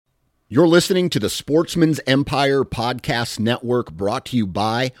You're listening to the Sportsman's Empire Podcast Network, brought to you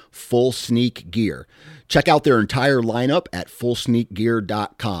by Full Sneak Gear. Check out their entire lineup at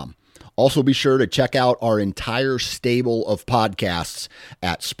fullsneakgear.com. Also be sure to check out our entire stable of podcasts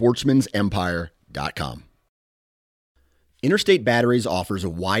at sportsmansempire.com. Interstate Batteries offers a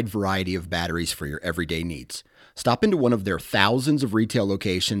wide variety of batteries for your everyday needs. Stop into one of their thousands of retail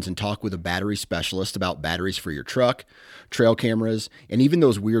locations and talk with a battery specialist about batteries for your truck, trail cameras, and even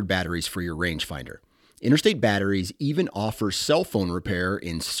those weird batteries for your rangefinder. Interstate Batteries even offers cell phone repair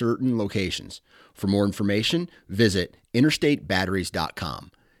in certain locations. For more information, visit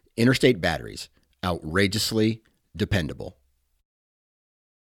interstatebatteries.com. Interstate Batteries, outrageously dependable.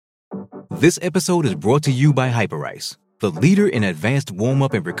 This episode is brought to you by Hyperice, the leader in advanced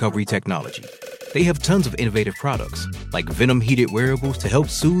warm-up and recovery technology. They have tons of innovative products, like Venom-heated wearables to help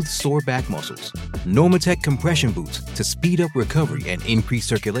soothe sore back muscles, Normatec compression boots to speed up recovery and increase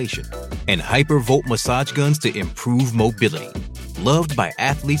circulation, and Hypervolt massage guns to improve mobility. Loved by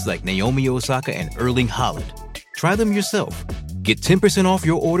athletes like Naomi Osaka and Erling Haaland. Try them yourself. Get 10% off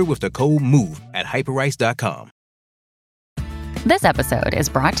your order with the code MOVE at hyperice.com. This episode is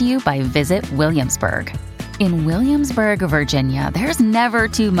brought to you by Visit Williamsburg. In Williamsburg, Virginia, there's never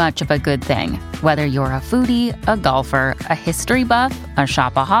too much of a good thing. Whether you're a foodie, a golfer, a history buff, a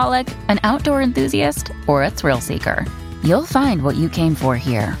shopaholic, an outdoor enthusiast, or a thrill seeker, you'll find what you came for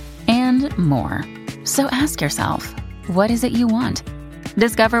here and more. So ask yourself, what is it you want?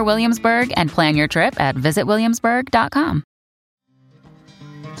 Discover Williamsburg and plan your trip at visitwilliamsburg.com.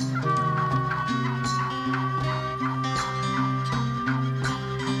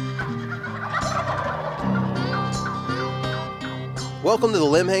 Welcome to the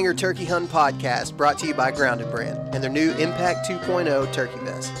Limbhanger Turkey Hunt Podcast, brought to you by Grounded Brand and their new Impact 2.0 turkey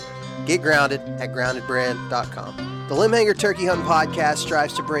vest. Get grounded at groundedbrand.com. The Limbhanger Turkey Hunt Podcast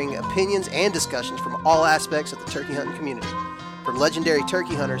strives to bring opinions and discussions from all aspects of the turkey hunting community, from legendary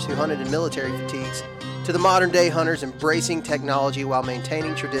turkey hunters who hunted in military fatigues to the modern-day hunters embracing technology while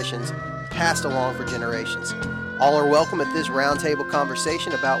maintaining traditions passed along for generations. All are welcome at this roundtable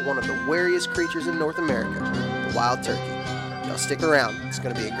conversation about one of the wariest creatures in North America, the wild turkey. Now stick around. It's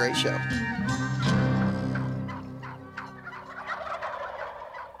going to be a great show.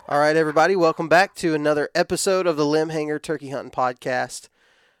 All right, everybody. Welcome back to another episode of the Limbhanger Turkey Hunting Podcast.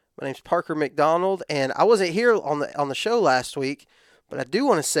 My name's Parker McDonald, and I wasn't here on the show last week, but I do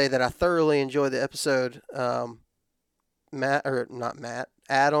want to say that I thoroughly enjoyed the episode.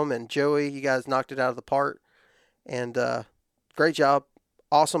 Adam and Joey, you guys knocked it out of the park, and great job.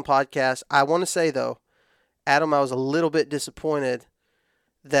 Awesome podcast. I want to say, though, Adam, I was a little bit disappointed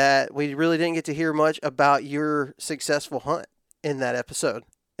that we really didn't get to hear much about your successful hunt in that episode.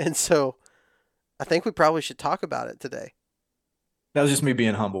 And so I think we probably should talk about it today. That was just me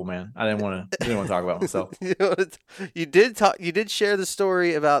being humble, man. I didn't want to talk about myself. You did share the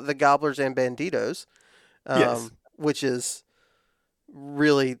story about the gobblers and banditos, yes, which is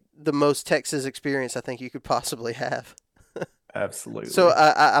really the most Texas experience I think you could possibly have. Absolutely. So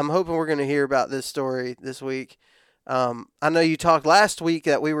I'm hoping we're going to hear about this story this week. I know you talked last week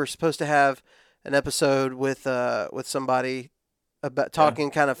that we were supposed to have an episode with somebody about talking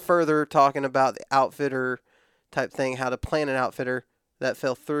about the outfitter type thing, how to plan an outfitter. That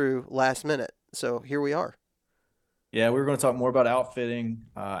fell through last minute. So here we are. Yeah, we were going to talk more about outfitting,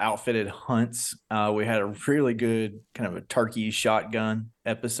 outfitted hunts. We had a really good kind of a turkey shotgun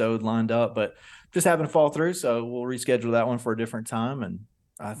episode lined up, but just happened to fall through. So we'll reschedule that one for a different time. And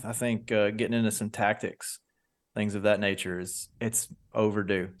I think getting into some tactics, things of that nature it's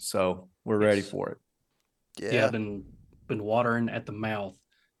overdue. So we're ready for it. Yeah, I've been watering at the mouth,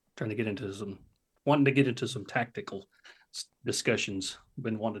 wanting to get into some tactical discussions.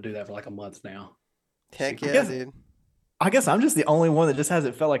 Been wanting to do that for like a month now. Heck yeah, dude. I guess I'm just the only one that just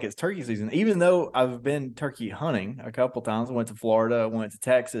hasn't felt like it's turkey season, even though I've been turkey hunting a couple times. I went to Florida, I went to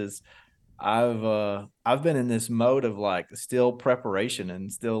Texas. I've been in this mode of like still preparation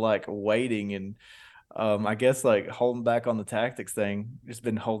and still like waiting, and I guess like holding back on the tactics thing. Just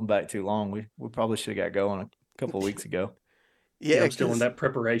been holding back too long. We probably should have got going a couple of weeks ago. Yeah, I'm still in that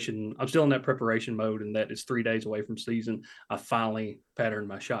preparation. I'm still in that preparation mode, and that is 3 days away from season. I finally patterned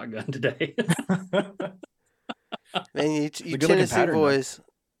my shotgun today. Man, you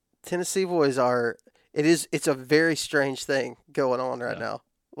Tennessee boys are. It's a very strange thing going on right now.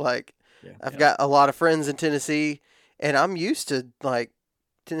 Like, I've got a lot of friends in Tennessee, and I'm used to like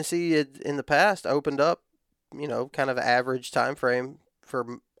Tennessee in the past opened up, kind of average time frame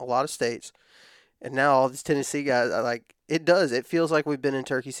for a lot of states, and now all these Tennessee guys are like. It feels like we've been in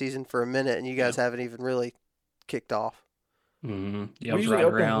turkey season for a minute, and you guys haven't even really kicked off. Mm-hmm. Yeah, I We was usually riding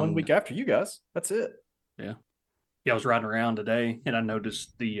open around. 1 week after you guys. That's it. Yeah. Yeah, I was riding around today and I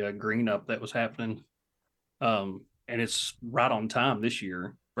noticed the green up that was happening. And it's right on time this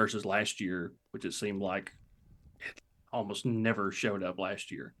year versus last year, which it seemed like it almost never showed up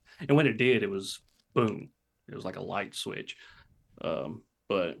last year. And when it did, it was boom. It was like a light switch.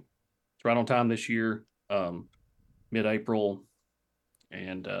 But it's right on time this year, mid-April.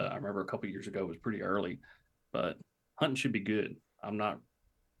 And I remember a couple years ago it was pretty early, but hunting should be good. I'm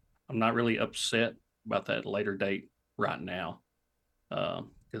not really upset about that later date right now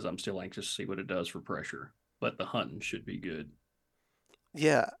because I'm still anxious to see what it does for pressure. But the hunting should be good.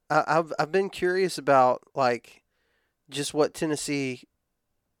 Yeah, I've been curious about like just what Tennessee,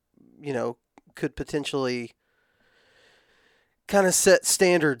 you know, could potentially kind of set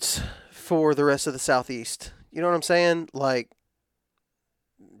standards for the rest of the Southeast. You know what I'm saying? Like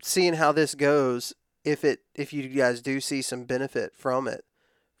seeing how this goes, if you guys do see some benefit from it,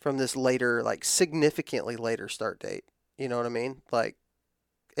 from this later, like significantly later start date. You know what I mean? Like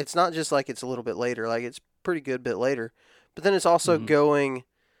it's not just like it's a little bit later, like it's pretty good bit later. But then Mm-hmm.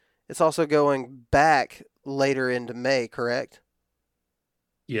 it's also going back later into May, correct?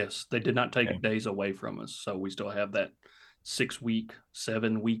 Yes, they did not Okay. take days away from us, so we still have that 6 week,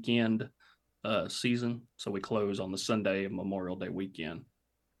 7 weekend season. So we close on the Sunday of Memorial Day weekend,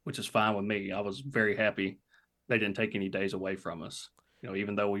 which is fine with me. I was very happy they didn't take any days away from us. You know,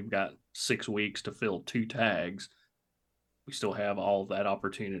 even though we've got 6 weeks to fill 2 tags, we still have all that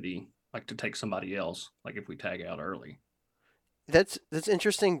opportunity, like to take somebody else, like if we tag out early. That's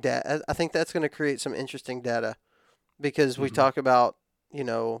interesting data. I think that's going to create some interesting data because we Mm-hmm. talk about, you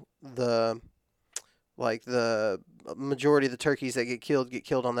know, the majority of the turkeys that get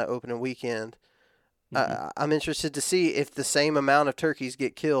killed on that opening weekend. Mm-hmm. I'm interested to see if the same amount of turkeys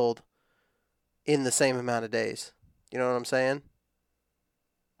get killed in the same amount of days. You know what I'm saying?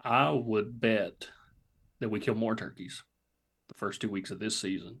 I would bet that we kill more turkeys the first 2 weeks of this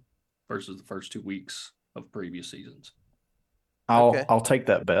season versus the first 2 weeks of previous seasons. Okay. I'll take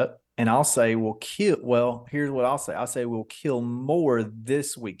that bet, and I'll say we'll kill. Well, here's what I'll say. I'll say we'll kill more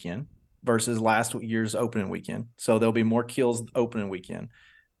this weekend versus last year's opening weekend. So there'll be more kills opening weekend,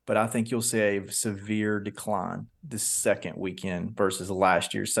 but I think you'll see a severe decline this second weekend versus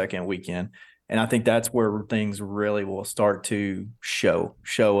last year's second weekend. And I think that's where things really will start to show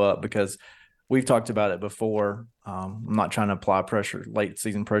up because we've talked about it before. I'm not trying to apply pressure, late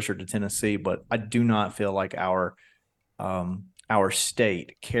season pressure to Tennessee, but I do not feel like our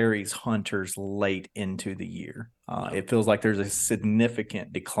state carries hunters late into the year. No. It feels like there's a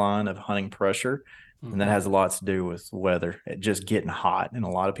significant decline of hunting pressure, and that Mm-hmm. has a lot to do with weather, it just getting hot. And a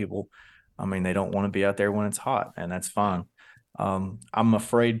lot of people, I mean, they don't want to be out there when it's hot, and that's fine. I'm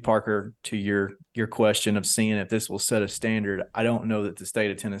afraid, Parker, to your question of seeing if this will set a standard. I don't know that the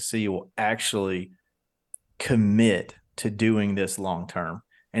state of Tennessee will actually commit to doing this long term.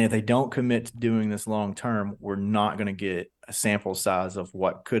 And if they don't commit to doing this long term, we're not going to get a sample size of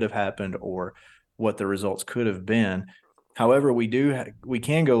what could have happened or what the results could have been. However, we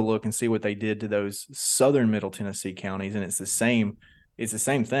can go look and see what they did to those southern Middle Tennessee counties, and it's the same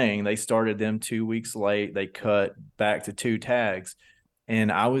thing. They started them 2 weeks late. They cut back to 2 tags,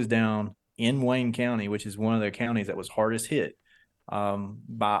 and I was down in Wayne County, which is one of the counties that was hardest hit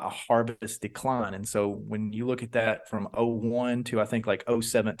by a harvest decline. And so when you look at that from 01 to I think like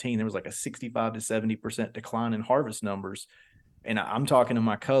 017, there was like a 65 to 70% decline in harvest numbers. And I'm talking to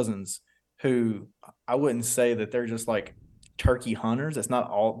my cousins who I wouldn't say that they're just like turkey hunters. That's not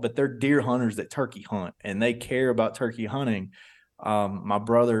all, but they're deer hunters that turkey hunt and they care about turkey hunting. My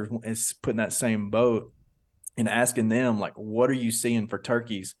brother is putting that same boat and asking them, like, what are you seeing for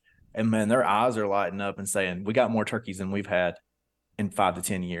turkeys? And man, their eyes are lighting up and saying, we got more turkeys than we've had in 5 to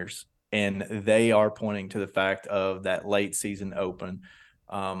 10 years. And they are pointing to the fact of that late season open.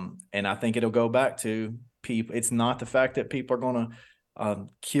 And I think it'll go back to people. It's not the fact that people are going to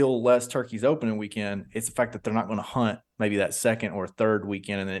kill less turkeys opening weekend. It's the fact that they're not going to hunt maybe that second or third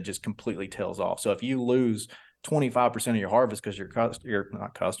weekend, and then it just completely tails off. So if you lose 25% of your harvest because you're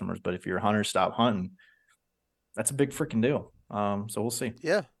not customers, but if your hunters stop hunting, that's a big freaking deal. So we'll see.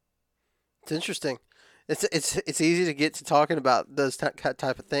 Yeah, it's interesting. It's easy to get to talking about those type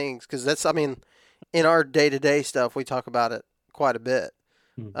of things because that's, I mean, in our day to day stuff we talk about it quite a bit.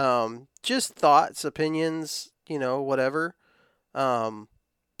 Just thoughts, opinions, you know, whatever.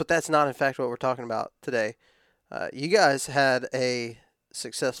 But that's not in fact what we're talking about today. You guys had a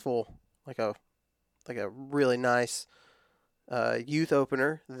successful, like a really nice youth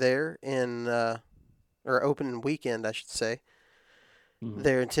opener there in or opening weekend, I should say, Mm-hmm.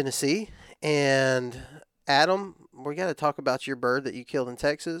 there in Tennessee. And Adam, we got to talk about your bird that you killed in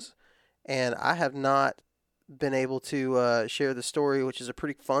Texas. And I have not been able to share the story, which is a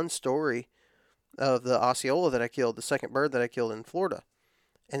pretty fun story of the Osceola that I killed, the second bird that I killed in Florida.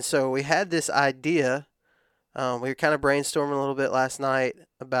 And so we had this idea. We were kind of brainstorming a little bit last night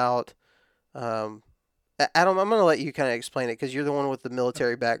about. Adam, I'm going to let you kind of explain it because you're the one with the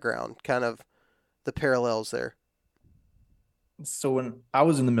military background, kind of the parallels there. So when I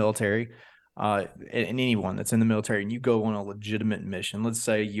was in the military, and anyone that's in the military and you go on a legitimate mission, let's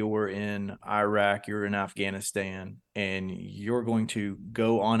say you're in Iraq, you're in Afghanistan, and you're going to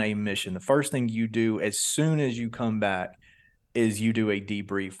go on a mission. The first thing you do as soon as you come back is you do a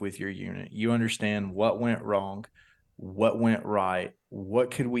debrief with your unit. You understand what went wrong, what went right,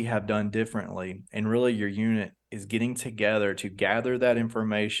 what could we have done differently, and really your unit is getting together to gather that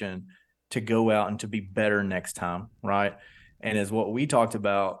information to go out and to be better next time, right? And as what we talked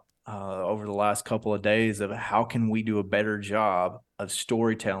about over the last couple of days of how can we do a better job of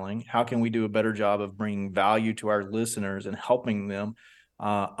storytelling, how can we do a better job of bringing value to our listeners and helping them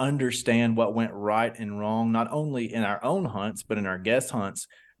understand what went right and wrong, not only in our own hunts, but in our guest hunts,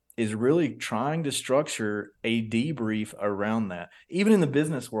 is really trying to structure a debrief around that. Even in the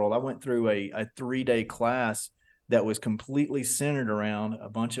business world, I went through a 3-day class that was completely centered around a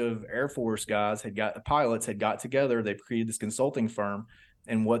bunch of Air Force guys pilots had got together. They created this consulting firm.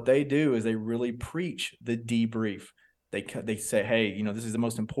 And what they do is they really preach the debrief. They say, hey, this is the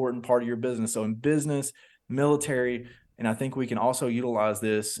most important part of your business. So in business, military, and I think we can also utilize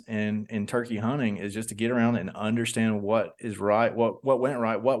this in turkey hunting is just to get around and understand what is right, what went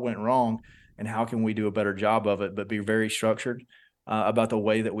right, what went wrong, and how can we do a better job of it, but be very structured about the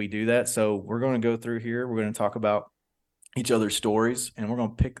way that we do that. So we're going to go through here. We're going to talk about each other's stories, and we're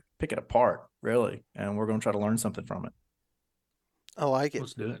going to pick it apart, really, and we're going to try to learn something from it. I like it.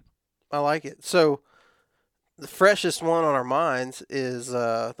 Let's do it. I like it. So the freshest one on our minds is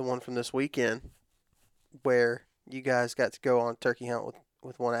the one from this weekend where you guys got to go on turkey hunt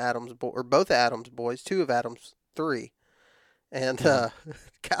with one of Adam's or both of Adam's boys, two of Adam's three. And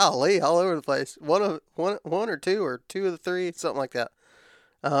golly, all over the place. One or two of the three, something like that.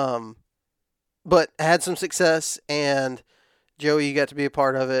 But had some success, and Joey, you got to be a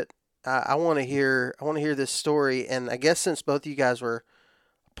part of it. I want to hear this story, and I guess since both of you guys were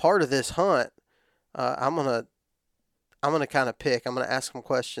part of this hunt, I'm gonna kind of pick. I'm gonna ask some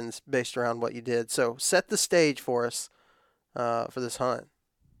questions based around what you did. So set the stage for us for this hunt.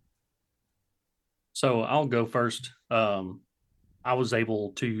 So I'll go first. I was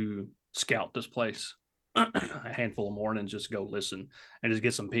able to scout this place a handful of mornings, just go listen and just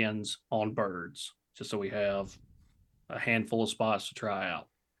get some pins on birds, just so we have a handful of spots to try out.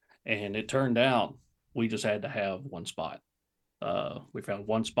 And it turned out we just had to have one spot. We found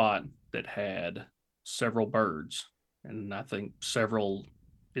one spot that had several birds, and I think several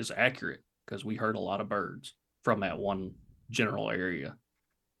is accurate because we heard a lot of birds from that one general area.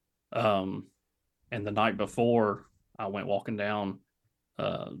 And the night before, I went walking down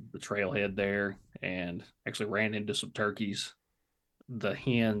the trailhead there and actually ran into some turkeys. The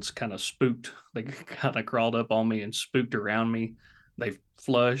hens kind of spooked. They kind of crawled up on me and spooked around me. They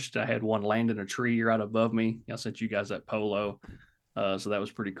flushed. I had one land in a tree right above me. I sent you guys that polo. So that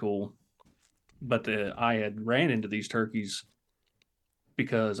was pretty cool. But I had ran into these turkeys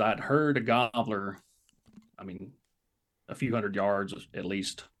because I'd heard a gobbler, a few hundred yards at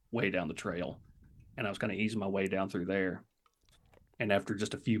least way down the trail. And I was kind of easing my way down through there. And after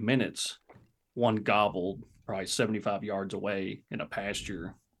just a few minutes, one gobbled probably 75 yards away in a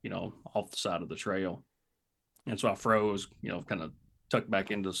pasture, off the side of the trail. And so I froze, kind of tucked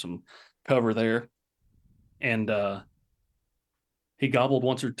back into some cover there. And he gobbled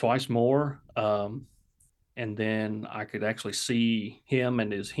once or twice more. And then I could actually see him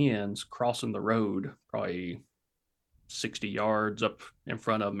and his hens crossing the road, probably 60 yards up in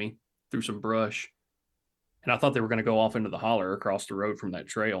front of me through some brush. And I thought they were going to go off into the holler across the road from that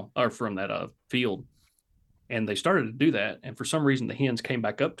trail or from that field. And they started to do that. And for some reason, the hens came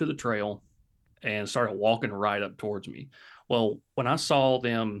back up to the trail and started walking right up towards me. Well, when I saw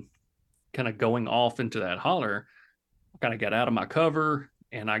them kind of going off into that holler, I kind of got out of my cover,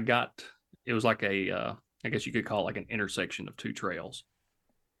 and it was like I guess you could call it like an intersection of two trails.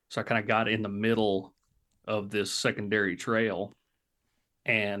 So I kind of got in the middle of this secondary trail,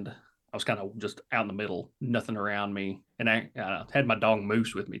 and I was kind of just out in the middle, nothing around me. And I had my dog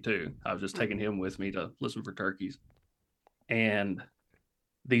Moose with me too. I was just taking him with me to listen for turkeys. And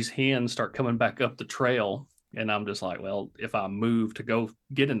these hens start coming back up the trail. And I'm just like, well, if I move to go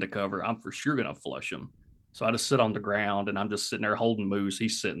get into cover, I'm for sure going to flush them. So I just sit on the ground, and I'm just sitting there holding Moose.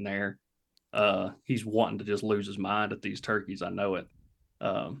 He's sitting there. He's wanting to just lose his mind at these turkeys. I know it.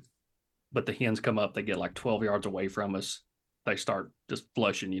 But the hens come up, they get like 12 yards away from us. They start just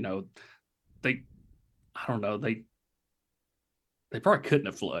flushing, I don't know, they probably couldn't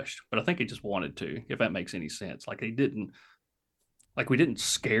have flushed, but I think they just wanted to, if that makes any sense. Like we didn't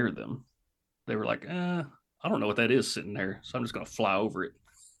scare them. They were like, I don't know what that is sitting there, so I'm just going to fly over it.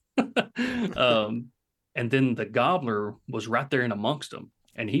 And then the gobbler was right there in amongst them,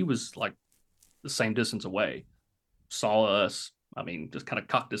 and he was like the same distance away, saw us. I mean, just kind of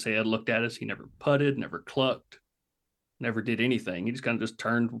cocked his head, looked at us. He never putted, never clucked, never did anything. He just kind of just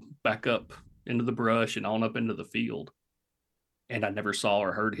turned back up into the brush and on up into the field. And I never saw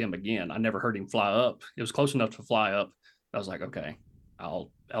or heard him again. I never heard him fly up. It was close enough to fly up. I was like, okay,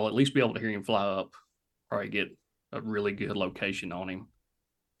 I'll at least be able to hear him fly up, probably get a really good location on him,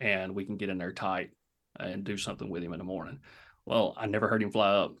 and we can get in there tight and do something with him in the morning. Well, I never heard him fly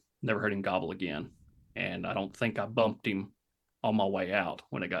up, never heard him gobble again. And I don't think I bumped him on my way out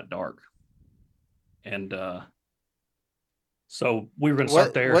when it got dark. And so we were going to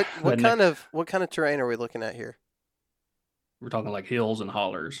start there. What kind of terrain are we looking at here? We're talking like hills and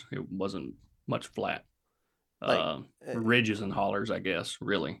hollers. It wasn't much flat. Ridges and hollers, I guess,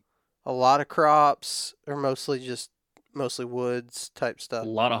 really. A lot of crops, or mostly woods type stuff? A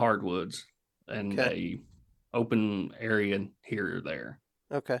lot of hardwoods and a open area here or there.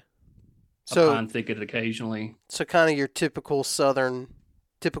 Okay. A pine thicket occasionally. So kind of your typical southern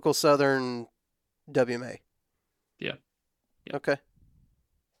WMA. Yeah. Okay.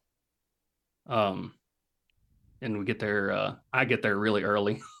 And we get there. I get there really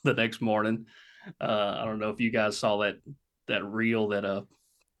early the next morning. I don't know if you guys saw that reel that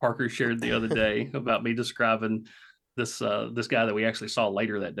Parker shared the other day about me describing this guy that we actually saw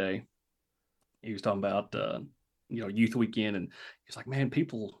later that day. He was talking about youth weekend, and he's like, man,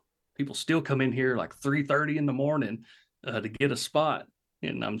 people still come in here like 3:30 in the morning to get a spot.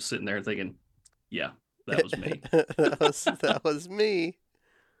 And I'm sitting there thinking, yeah, that was me. that was me.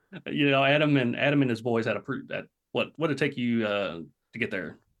 Adam and his boys had what did it take you to get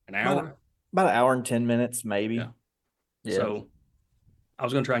there? An hour? About an hour and 10 minutes, maybe. Yeah. So I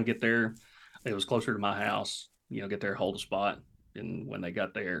was going to try and get there. It was closer to my house, get there, hold a spot. And when they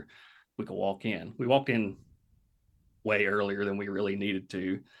got there, we could walk in. We walked in way earlier than we really needed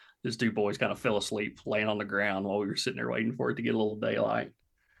to. These two boys kind of fell asleep laying on the ground while we were sitting there waiting for it to get a little daylight.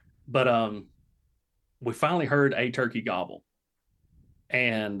 But we finally heard a turkey gobble.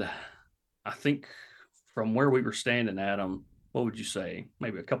 And I think from where we were standing, Adam, what would you say?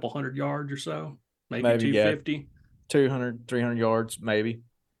 Maybe a couple 100 yards or so? Maybe 250? Yeah. 200, 300 yards, maybe.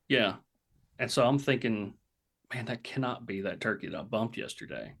 Yeah. And so I'm thinking, man, that cannot be that turkey that I bumped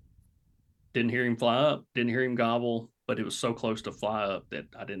yesterday. Didn't hear him fly up, didn't hear him gobble, but it was so close to fly up that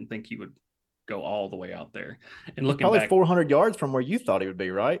I didn't think he would go all the way out there. And looking probably back, 400 yards from where you thought he would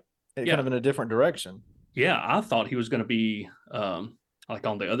be, right? Kind of in a different direction. Yeah, I thought he was going to be like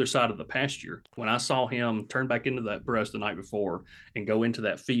on the other side of the pasture. When I saw him turn back into that brush the night before and go into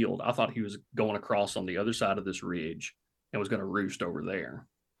that field, I thought he was going across on the other side of this ridge and was going to roost over there.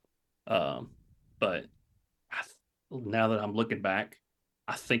 But now that I'm looking back,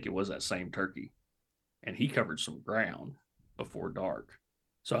 I think it was that same turkey, and he covered some ground before dark.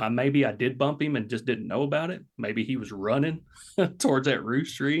 So maybe I did bump him and just didn't know about it. Maybe he was running towards that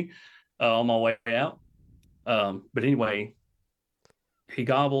roost tree on my way out. But anyway, he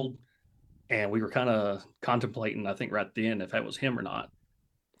gobbled, and we were kind of contemplating, I think, right then if that was him or not.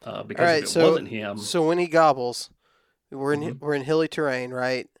 Because if it wasn't him. So when he gobbles, we're in hilly terrain,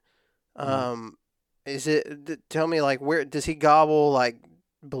 right? Is it? Tell me, like, where does he gobble? Like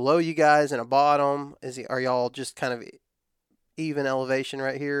below you guys in a bottom? Are y'all just kind of even elevation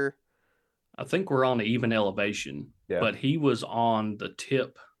right here? I think we're on an even elevation, but he was on the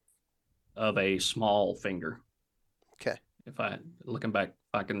tip of a small finger. Okay. If looking back,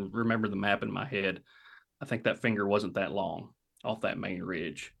 I can remember the map in my head. I think that finger wasn't that long off that main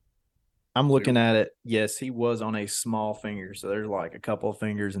ridge. I'm looking at it. Yes, he was on a small finger. So there's like a couple of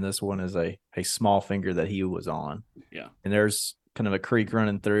fingers, and this one is a small finger that he was on. Yeah. And there's kind of a creek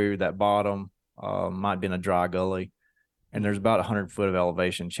running through that bottom, might be in a dry gully. And there's about 100 foot of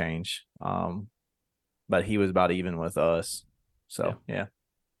elevation change. But he was about even with us. So, yeah.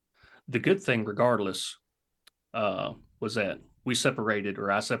 The good thing, regardless, was that I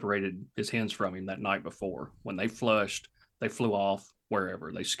separated his hens from him that night before. When they flushed, they flew off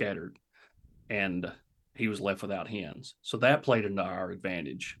wherever, they scattered, and he was left without hens. So that played into our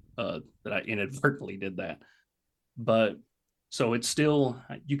advantage, that I inadvertently did that. But so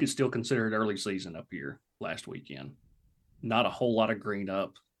you could still consider it early season up here last weekend. Not a whole lot of green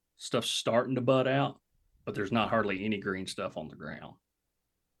up, stuff's starting to bud out, but there's not hardly any green stuff on the ground.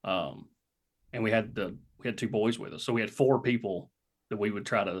 And we had 2 boys with us, so we had 4 people that we would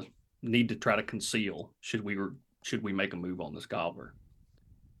try to conceal should we make a move on this gobbler.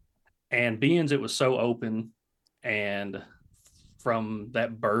 And being it was so open, and from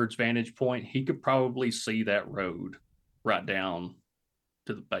that bird's vantage point, he could probably see that road right down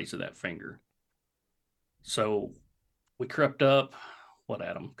to the base of that finger. So we crept up,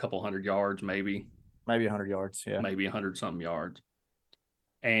 at him, a couple hundred yards, maybe 100 yards, yeah, maybe 100 something yards,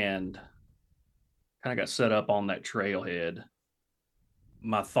 and kind of got set up on that trailhead.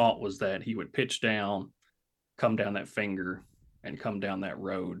 My thought was that he would pitch down, come down that finger, and come down that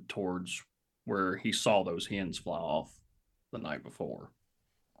road towards where he saw those hens fly off the night before.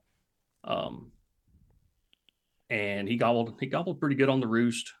 And he gobbled pretty good on the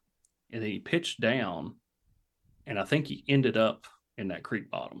roost, and then he pitched down, and I think he ended up in that creek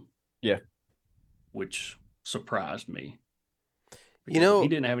bottom. Yeah. Which surprised me. You know, he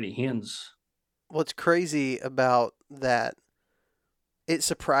didn't have any hens. What's crazy about that, it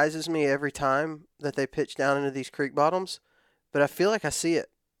surprises me every time that they pitch down into these creek bottoms, but I feel like I see it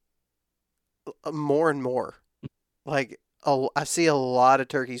more and more. Like, I see a lot of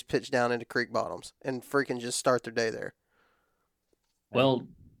turkeys pitch down into creek bottoms and freaking just start their day there. Well,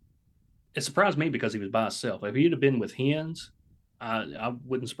 it surprised me because he was by himself. If he'd have been with hens, I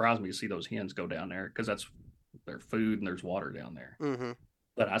wouldn't surprise me to see those hens go down there, because that's their food and there's water down there. Mm-hmm.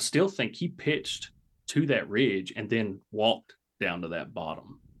 But I still think he pitched to that ridge and then walked down to that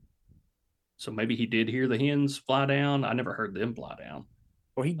bottom. So maybe he did hear the hens fly down. I never heard them fly down.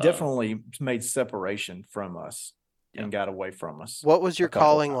 Well, he definitely made separation from us and got away from us. What was your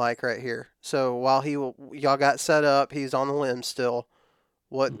calling like right here? So while y'all got set up, he's on the limb still.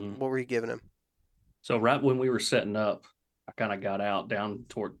 What were you giving him? So right when we were setting up, I kind of got out down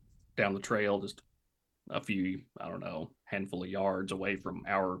the trail, just a few, I don't know, handful of yards away from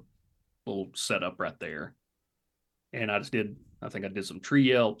our little setup right there. And I think I did some tree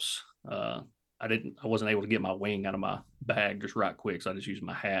yelps. I wasn't able to get my wing out of my bag just right quick, so I just used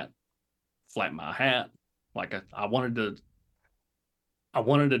my hat, flatten my hat. Like I wanted to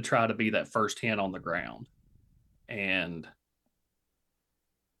try to be that first hen on the ground. And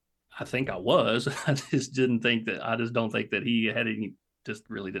I think I was. I just don't think that he had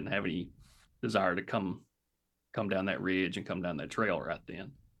really didn't have any desire to come down that ridge and come down that trail right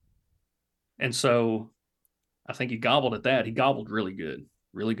then. And so I think he gobbled at that. He gobbled really good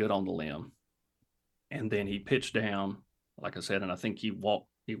on the limb. And then he pitched down, like I said, and I think he walked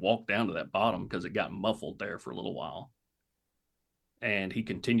down to that bottom because it got muffled there for a little while. And he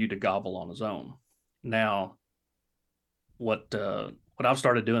continued to gobble on his own. Now, what I've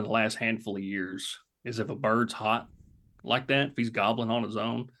started doing the last handful of years is, if a bird's hot like that, if he's gobbling on his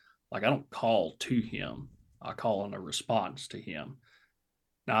own, like, I don't call to him. I call in a response to him.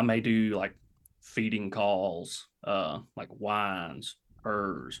 Now, I may do like feeding calls, like whines,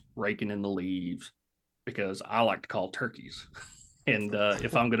 purrs, raking in the leaves, because I like to call turkeys. And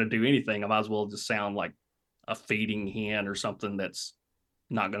if I'm going to do anything, I might as well just sound like a feeding hen or something that's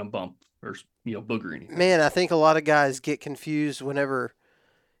not going to bump or booger anything. Man, I think a lot of guys get confused whenever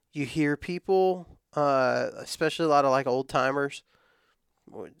you hear people, especially a lot of like old timers,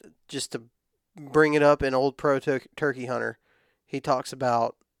 just to bring it up in Old Pro Turkey Hunter. He talks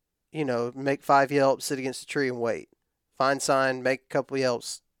about, make 5 yelps, sit against a tree and wait. Find sign, make a couple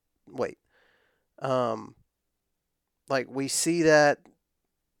yelps, wait. Like, we see that,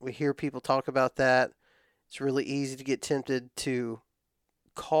 we hear people talk about that. It's really easy to get tempted to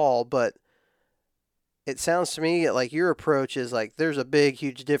call, but it sounds to me like your approach is like there's a big,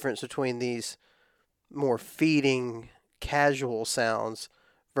 huge difference between these more feeding, casual sounds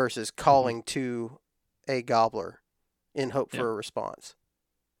versus calling to a gobbler in hope for a response.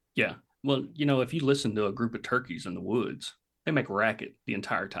 Yeah. Well, if you listen to a group of turkeys in the woods, they make racket the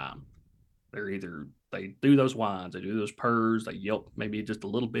entire time. They do those whines, they do those purrs, they yelp maybe just a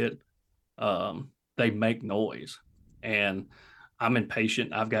little bit. They make noise. And I'm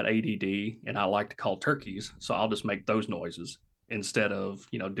impatient. I've got ADD, and I like to call turkeys, so I'll just make those noises instead of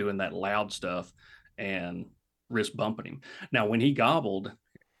doing that loud stuff and risk bumping him. Now, when he gobbled,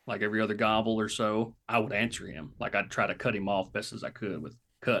 like every other gobble or so, I would answer him. Like, I'd try to cut him off best as I could with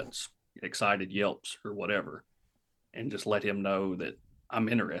cuts, excited yelps, or whatever, and just let him know that I'm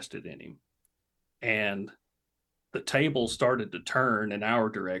interested in him. And the table started to turn in our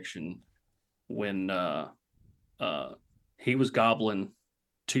direction when he was gobbling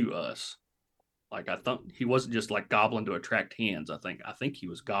to us. Like, I thought he wasn't just like gobbling to attract hens. I think he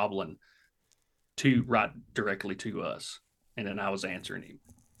was gobbling right directly to us. And then I was answering him.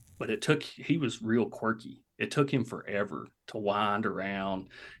 but he was real quirky. It took him forever to wind around.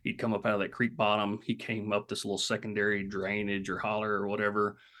 He'd come up out of that creek bottom. He came up this little secondary drainage or holler or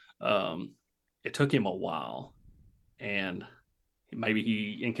whatever. It took him a while, and maybe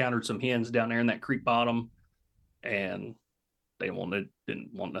he encountered some hens down there in that creek bottom, and they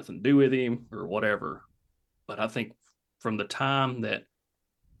didn't want nothing to do with him or whatever. But I think from the time that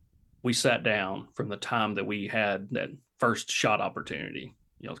we sat down, from the time that we had that first shot opportunity,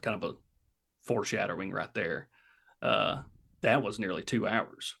 it's kind of a foreshadowing right there. That was nearly 2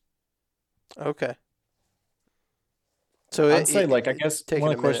 hours. Okay. So I'd say, I guess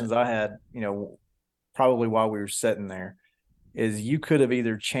one of the questions I had, probably while we were sitting there, is you could have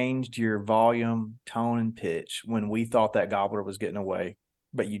either changed your volume, tone, and pitch when we thought that gobbler was getting away,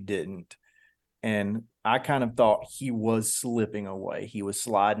 but you didn't. And I kind of thought he was slipping away. He was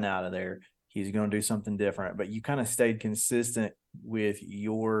sliding out of there. He's going to do something different. But you kind of stayed consistent with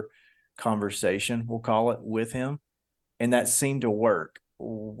your conversation, we'll call it, with him. And that seemed to work.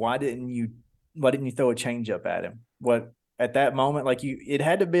 Why didn't you throw a change up at him? What at that moment, it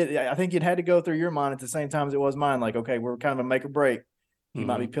had to be, I think it had to go through your mind at the same time as it was mine. Like, okay, we're kind of a make or break. He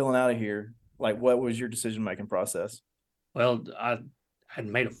might be peeling out of here. Like, what was your decision-making process? Well, I had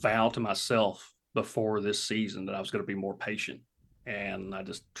made a vow to myself before this season that I was going to be more patient. And I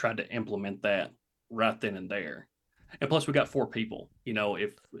just tried to implement that right then and there. And plus we got 4 people,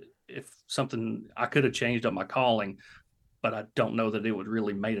 if something, I could have changed up my calling, but I don't know that it would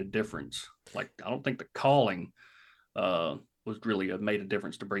really made a difference. Like, I don't think the calling was really made a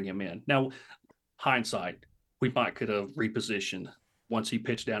difference to bring him in. Now, hindsight, we might could have repositioned once he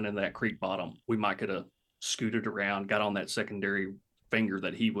pitched down in that creek bottom. We might could have scooted around, got on that secondary finger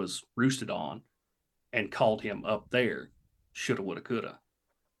that he was roosted on, and called him up there. Shoulda, woulda, coulda.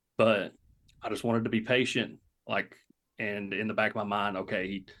 But I just wanted to be patient, and in the back of my mind,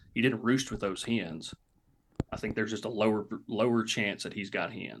 okay, he didn't roost with those hens. I think there's just a lower chance that he's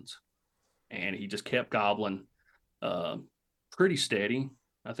got hens. And he just kept gobbling pretty steady.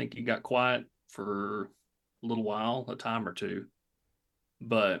 I think he got quiet for a little while, a time or two.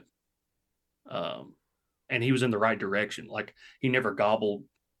 But and he was in the right direction. Like, he never gobbled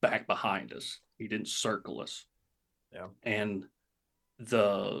back behind us. He didn't circle us. Yeah. And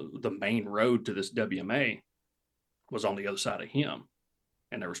the main road to this WMA was on the other side of him.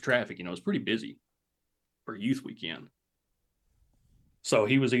 And there was traffic, it was pretty busy for youth weekend. So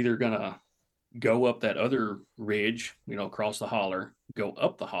he was either going to go up that other ridge, across the holler, go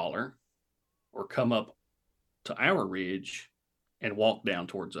up the holler, or come up to our ridge and walk down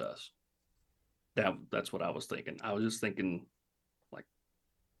towards us. That's what I was thinking. I was just thinking,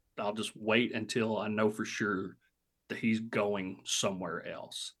 I'll just wait until I know for sure that he's going somewhere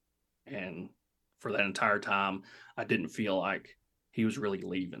else. And for that entire time, I didn't feel like he was really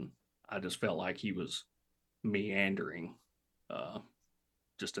leaving. I just felt like he was meandering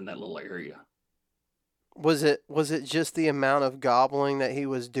just in that little area. Was it just the amount of gobbling that he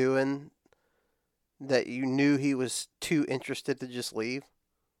was doing that you knew he was too interested to just leave?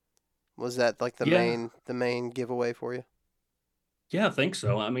 Was that the main giveaway for you? Yeah, I think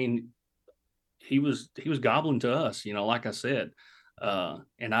so. I mean, he was gobbling to us, like I said,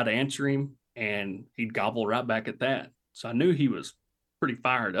 and I'd answer him and he'd gobble right back at that. So I knew he was pretty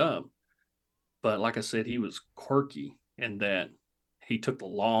fired up, but like I said, he was quirky in that he took the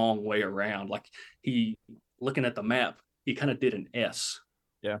long way around. Like, looking at the map, he kind of did an S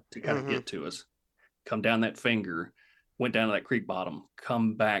to kind of get to us, come down that finger, went down to that creek bottom,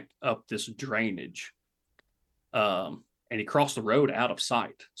 come back up this drainage. And he crossed the road out of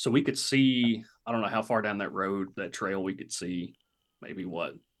sight. So we could see, I don't know how far down that road, that trail we could see, maybe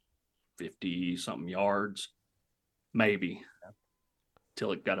 50 something yards, maybe,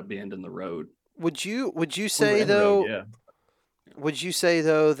 till it got a bend in the road. Would you say though, would you say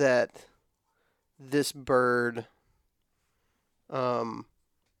though that this bird,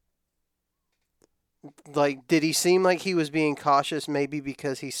 did he seem like he was being cautious maybe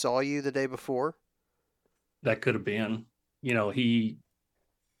because he saw you the day before? That could have been. He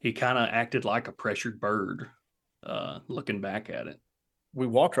kind of acted like a pressured bird, looking back at it. We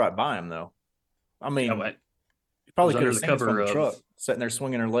walked right by him, though. I mean, you probably could have seen us from the truck, sitting there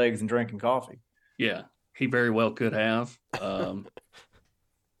swinging her legs and drinking coffee. Yeah, he very well could have.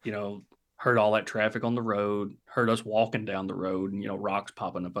 Heard all that traffic on the road, heard us walking down the road, and, rocks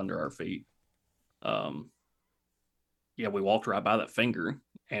popping up under our feet. We walked right by that finger,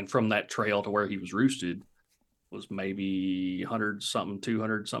 and from that trail to where he was roosted was maybe 200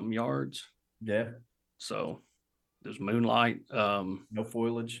 something yards. Yeah. So there's moonlight. No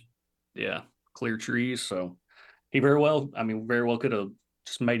foliage. Yeah. Clear trees. So he very well could have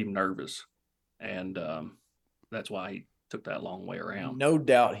just made him nervous. And that's why he took that long way around. No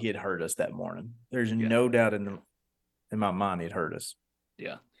doubt he had heard us that morning. There's no doubt in my mind he'd heard us.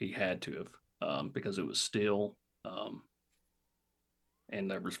 Yeah, he had to have, because it was still, and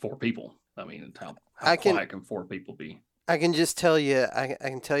there was 4 people. I mean, how quiet can 4 people be? I can just tell you, I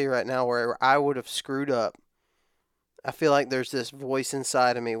can tell you right now where I would have screwed up. I feel like there's this voice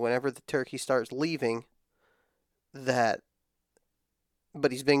inside of me whenever the turkey starts leaving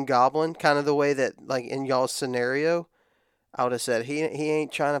but he's been gobbling kind of the way that, like in y'all's scenario, I would have said, he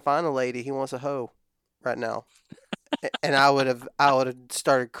ain't trying to find a lady. He wants a hoe right now. And I would have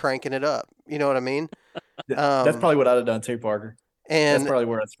started cranking it up. You know what I mean? That's probably what I'd have done too, Parker. And that's probably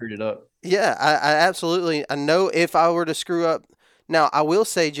where I screwed it up. Yeah, I absolutely. I know if I were to screw up. Now, I will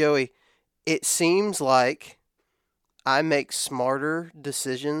say, Joey, it seems like I make smarter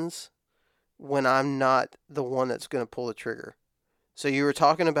decisions when I'm not the one that's going to pull the trigger. So you were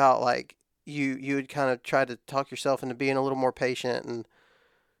talking about like you would kind of try to talk yourself into being a little more patient, and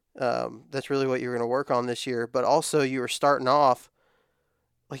that's really what you're going to work on this year. But also you were starting off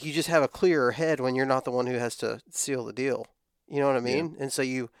like you just have a clearer head when you're not the one who has to seal the deal. You know what I mean? Yeah. And so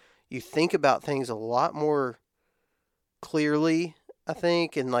you think about things a lot more clearly, I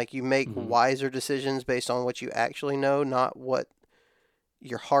think, and like you make wiser decisions based on what you actually know, not what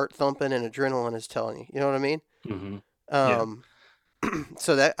your heart thumping and adrenaline is telling you. You know what I mean? Mm-hmm.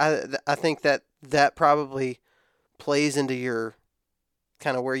 So that I think that probably plays into your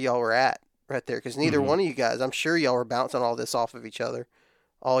kind of where y'all were at right there, because neither one of you guys, I'm sure y'all were bouncing all this off of each other,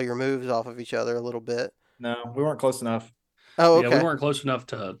 all your moves off of each other a little bit. No, we weren't close enough. Oh, okay. Yeah, we weren't close enough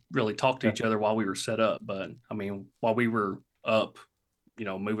to really talk to each other while we were set up. But I mean, while we were up,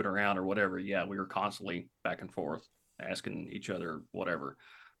 moving around or whatever, yeah, we were constantly back and forth, asking each other whatever.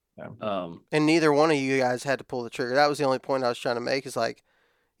 And neither one of you guys had to pull the trigger. That was the only point I was trying to make, is like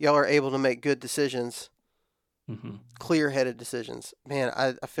y'all are able to make good decisions, clear-headed decisions. Man,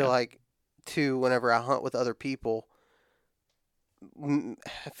 I feel like, too, whenever I hunt with other people,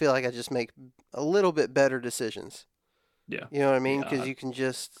 I feel like I just make a little bit better decisions. Yeah. You know what I mean? Because you can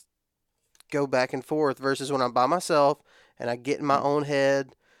just go back and forth versus when I'm by myself and I get in my own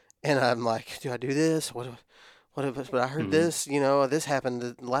head and I'm like, do I do this? But I heard this, this happened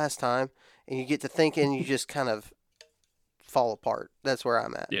the last time, and you get to thinking, you just kind of fall apart. That's where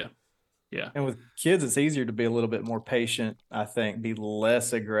I'm at. Yeah. Yeah. And with kids, it's easier to be a little bit more patient, I think, be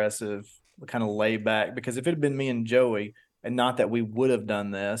less aggressive, kind of lay back, because if it had been me and Joey, and not that we would have done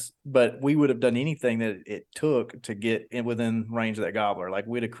this, but we would have done anything that it took to get within range of that gobbler. Like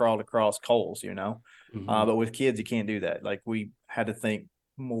we'd have crawled across coals, but with kids, you can't do that. Like we had to think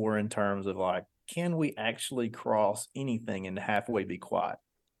more in terms of like, can we actually cross anything and halfway be quiet?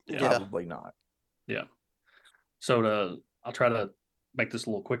 Yeah. Probably not. Yeah. So I'll try to make this a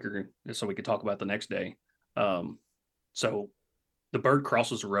little quicker so we can talk about the next day. So the bird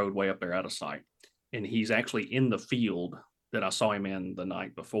crosses the road way up there out of sight, and he's actually in the field that I saw him in the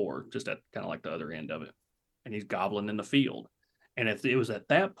night before, just at kind of like the other end of it. And he's gobbling in the field. And if it was at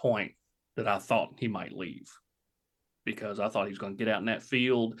that point that I thought he might leave, because I thought he was going to get out in that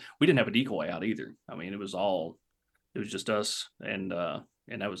field. We didn't have a decoy out either. I mean, it was just us, and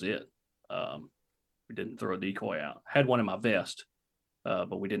that was it. We didn't throw a decoy out. I had one in my vest,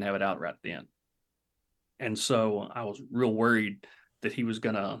 but we didn't have it out right then. And so I was real worried that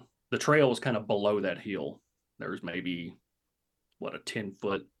the trail was kind of below that hill. There was maybe, a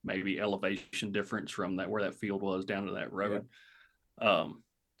 10-foot maybe elevation difference from where that field was down to that road. Yeah.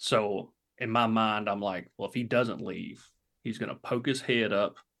 So in my mind, I'm like, well, if he doesn't leave, he's going to poke his head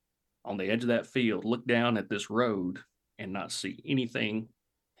up on the edge of that field, look down at this road, and not see anything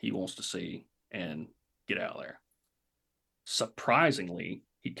he wants to see and get out of there. Surprisingly,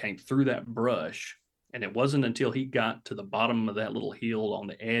 he came through that brush, and it wasn't until he got to the bottom of that little hill on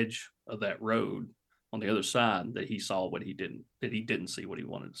the edge of that road on the other side that he saw he didn't see what he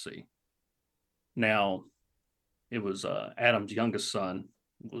wanted to see. Now, it was Adam's youngest son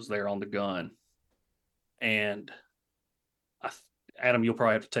was there on the gun, and Adam, you'll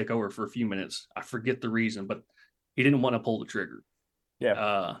probably have to take over for a few minutes. I forget the reason, but he didn't want to pull the trigger.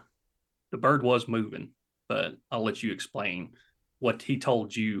 Yeah. The bird was moving, but I'll let you explain what he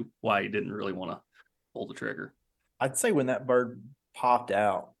told you, why he didn't really want to pull the trigger. I'd say when that bird popped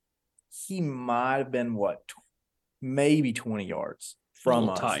out, he might have been maybe 20 yards from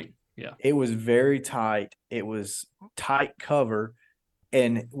us. Tight. Yeah. It was very tight. It was tight cover.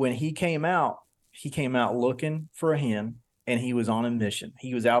 And when he came out looking for a hen, and he was on a mission.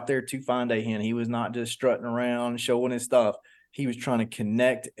 He was out there to find a hen. He was not just strutting around, showing his stuff. He was trying to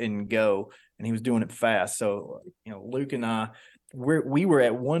connect and go, and he was doing it fast. So, Luke and I, we were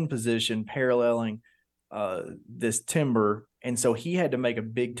at one position paralleling this timber, and so he had to make a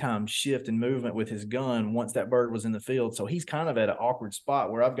big time shift and movement with his gun once that bird was in the field. So he's kind of at an awkward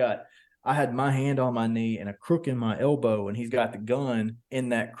spot where I had my hand on my knee and a crook in my elbow, and he's got the gun in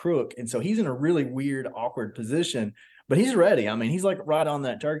that crook, and so he's in a really weird, awkward position. But he's ready. I mean, he's like right on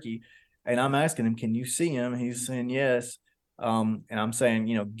that turkey, and I'm asking him, "Can you see him?" He's saying yes, and I'm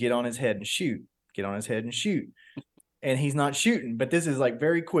saying, get on his head and shoot. Get on his head and shoot. And he's not shooting, but this is like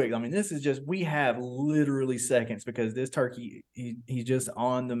very quick. I mean, this is just, we have literally seconds because this turkey, he's just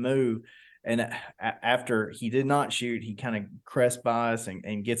on the move. And after he did not shoot, he kind of crests by us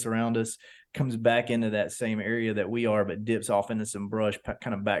and gets around us, comes back into that same area that we are, but dips off into some brush,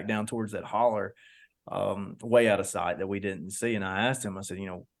 kind of back down towards that holler, way out of sight that we didn't see. And I asked him, I said,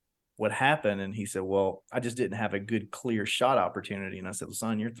 what happened? And he said, well, I just didn't have a good, clear shot opportunity. And I said, well,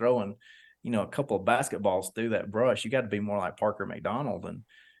 son, you're throwing a couple of basketballs through that brush. You got to be more like Parker McDonald, and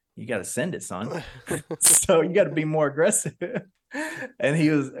you got to send it, son. So you got to be more aggressive. And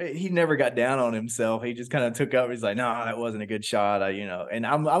he never got down on himself. He just kind of took up. He's like, no, that wasn't a good shot. And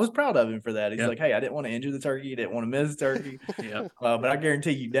I was proud of him for that. He's like, hey, I didn't want to injure the turkey. Didn't want to miss the turkey. Yeah. But I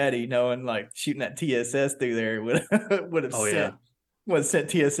guarantee you, Daddy, knowing like shooting that TSS through there would have sent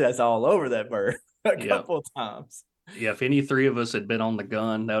TSS all over that bird a couple of times. Yeah, if any three of us had been on the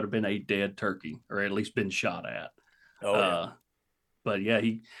gun, that would have been a dead turkey, or at least been shot at. But yeah,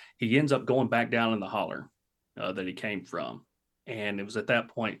 he ends up going back down in the holler that he came from. And it was at that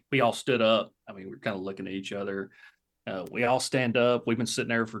point, we all stood up. I mean, we're kind of looking at each other. We all stand up. We've been sitting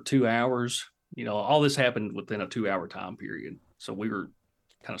there for 2 hours. All this happened within a 2-hour time period. So we were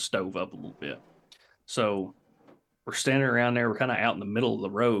kind of stove up a little bit. So we're standing around there. We're kind of out in the middle of the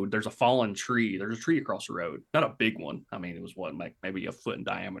road. There's a fallen tree. There's a tree across the road. Not a big one. I mean, it was maybe a foot in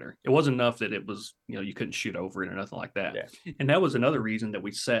diameter. It wasn't enough that it was, you couldn't shoot over it or nothing like that. Yeah. And that was another reason that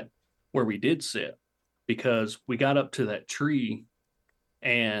we sat where we did sit, because we got up to that tree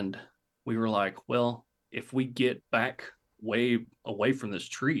and we were like, well, if we get back way away from this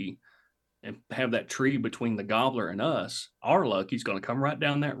tree and have that tree between the gobbler and us, our luck, he's going to come right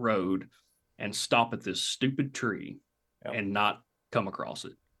down that road and stop at this stupid tree and not come across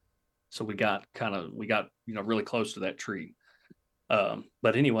it. So we got really close to that tree.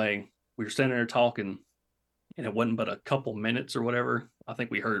 But anyway, we were standing there talking, and it wasn't but a couple minutes or whatever. I think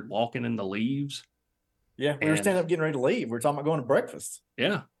we heard walking in the leaves. Yeah, we were standing up getting ready to leave. We were talking about going to breakfast.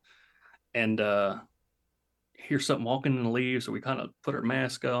 Yeah. And hear something walking in the leaves, so we kind of put our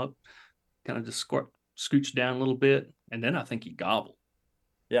mask up, kind of just scooched down a little bit, and then I think he gobbled.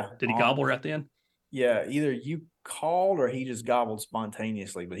 Yeah. Did he gobble right then? Yeah, either you called or he just gobbled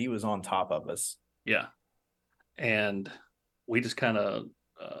spontaneously, but he was on top of us. Yeah. And we just kind of,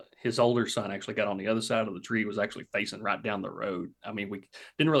 his older son actually got on the other side of the tree, was actually facing right down the road. I mean, we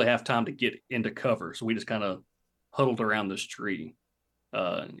didn't really have time to get into cover, so we just kind of huddled around this tree.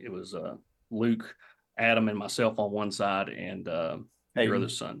 It was Luke, Adam, and myself on one side, and your other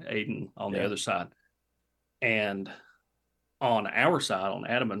son, Aiden, on the other side. And on our side, on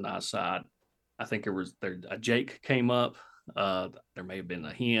Adam and I's side, I think a Jake came up. There may have been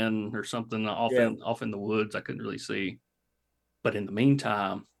a hen or something off in the woods. I couldn't really see. But in the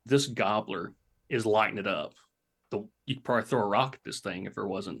meantime, this gobbler is lighting it up. You could probably throw a rock at this thing if there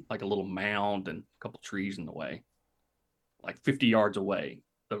wasn't like a little mound and a couple trees in the way. Like 50 yards away,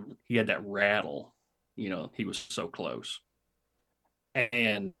 he had that rattle. He was so close.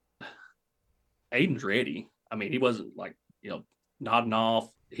 And Aiden's ready. I mean, he wasn't like, nodding off.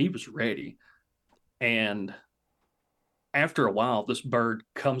 He was ready. And after a while, this bird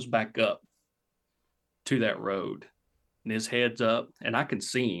comes back up to that road, and his head's up, and I can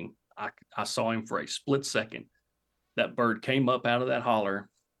see him. I saw him for a split second. That bird came up out of that holler.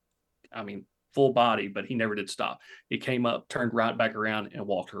 I mean, full body, but he never did stop. He came up, turned right back around, and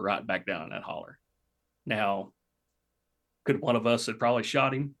walked right back down in that holler. Now, could one of us have probably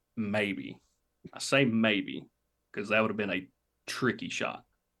shot him? Maybe. I say maybe, because that would have been a tricky shot.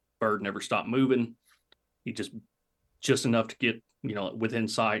 Bird never stopped moving. He just enough to get, within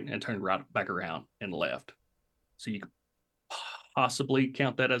sight, and turned right back around and left. So you could possibly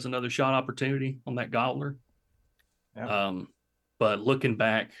count that as another shot opportunity on that gobbler. Yeah. But looking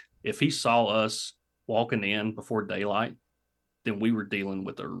back, if he saw us walking in before daylight, then we were dealing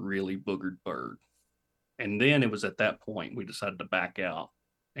with a really boogered bird. And then it was at that point we decided to back out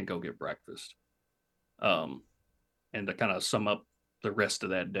and go get breakfast. And to kind of sum up the rest of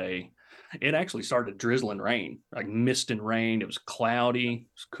that day, it actually started drizzling rain, like mist and rain. It was cloudy, it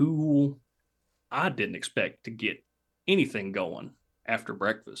was cool. I didn't expect to get anything going after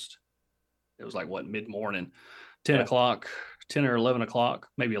breakfast. It was like mid-morning, 10 o'clock, 10 or 11 o'clock,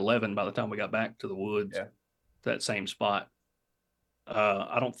 maybe 11 by the time we got back to the woods, to that same spot.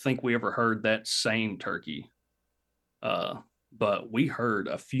 I don't think we ever heard that same turkey, but we heard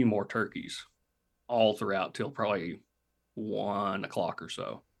a few more turkeys all throughout till probably 1 o'clock or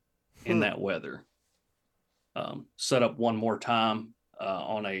so in that weather. Set up one more time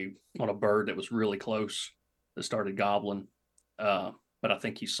on a bird that was really close that started gobbling, but I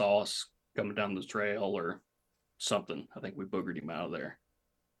think he saw us coming down the trail or something. I think we boogered him out of there.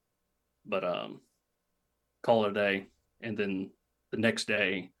 But call it a day, and then the next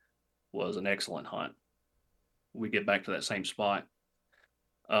day was an excellent hunt. We get back to that same spot,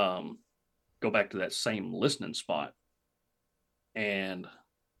 go back to that same listening spot, and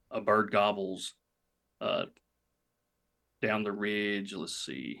a bird gobbles down the ridge. Let's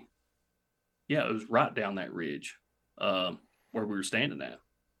see. Yeah, it was right down that ridge where we were standing at.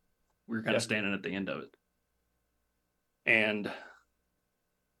 We were kind of standing at the end of it. And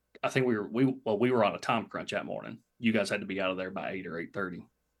I think we were on a time crunch that morning. You guys had to be out of there by 8 or 8:30.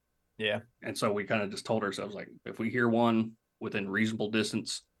 Yeah. And so we kind of just told ourselves, like, if we hear one within reasonable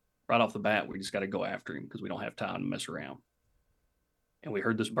distance right off the bat, we just got to go after him because we don't have time to mess around. And we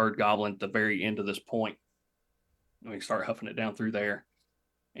heard this bird gobbling at the very end of this point. And we start huffing it down through there.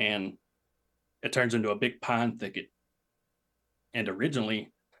 And it turns into a big pine thicket. And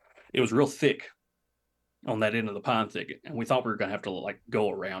originally, it was real thick on that end of the pine thicket. And we thought we were going to have to, like, go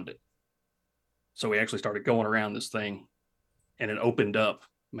around it. So we actually started going around this thing, and it opened up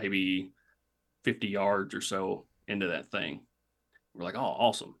maybe 50 yards or so into that thing. We're like, oh,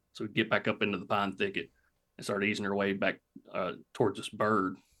 awesome. So we get back up into the pine thicket and started easing our way back towards this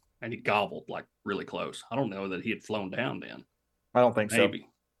bird, and he gobbled like really close. I don't know that he had flown down then. I don't think maybe.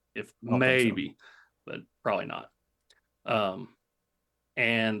 So. Maybe, but probably not.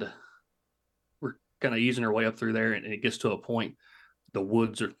 And we're kind of easing our way up through there, and it gets to a point, the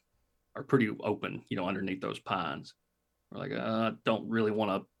woods are pretty open, underneath those pines. We're like, I don't really want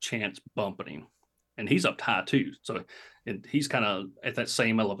to chance bumping him. And he's up high too. So he's kind of at that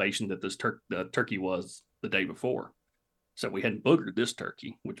same elevation that the turkey was the day before. So we hadn't boogered this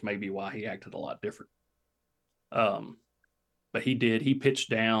turkey, which may be why he acted a lot different. But he pitched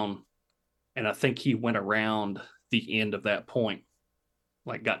down, and I think he went around the end of that point,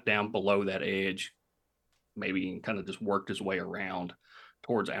 like got down below that edge, maybe, and kind of just worked his way around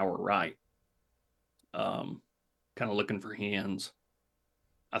towards our right, kind of looking for hens.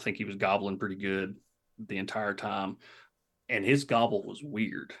 I think he was gobbling pretty good the entire time, and his gobble was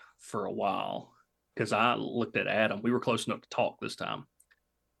weird for a while because I looked at Adam. We were close enough to talk this time.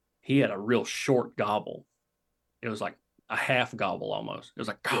 He had a real short gobble. It was like a half gobble almost. It was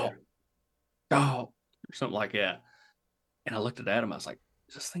like gobble, gobble, or something like that. And I looked at Adam. I was like,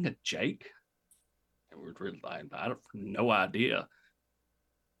 "Is this thing a Jake?" And we're really, I have no idea.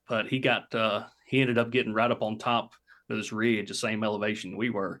 But he ended up getting right up on top of this ridge, the same elevation we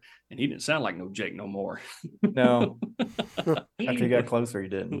were, and he didn't sound like no Jake no more. No. After he got closer, he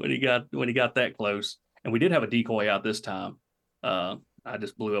didn't. When he got that close, and we did have a decoy out this time. I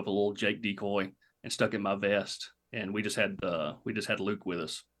just blew up a little Jake decoy and stuck it in my vest, and we just had Luke with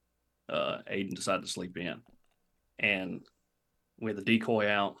us. Aiden decided to sleep in, and we had the decoy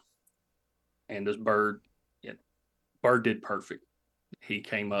out, and this bird did perfect. He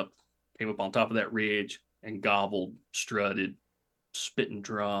came up on top of that ridge and gobbled, strutted, spitting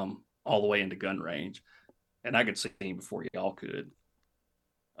drum all the way into gun range. And I could see him before y'all could.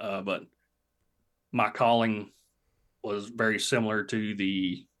 But my calling was very similar to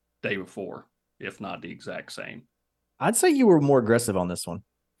the day before, if not the exact same. I'd say you were more aggressive on this one,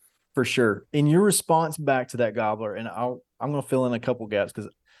 for sure. In your response back to that gobbler, and I'm going to fill in a couple gaps because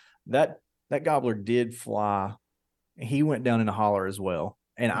that gobbler did fly. He went down in a holler as well.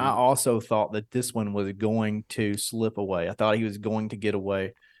 And I also thought that this one was going to slip away. I thought he was going to get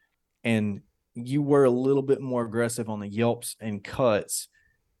away. And you were a little bit more aggressive on the yelps and cuts.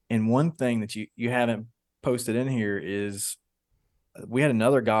 And one thing that you haven't posted in here is we had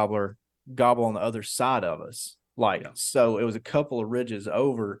another gobbler gobble on the other side of us. So it was a couple of ridges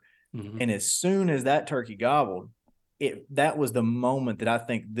over. Mm-hmm. And as soon as that turkey gobbled, that was the moment that I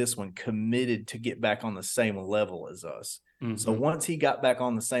think this one committed to get back on the same level as us. Mm-hmm. So once he got back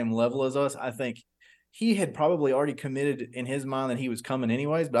on the same level as us, I think he had probably already committed in his mind that he was coming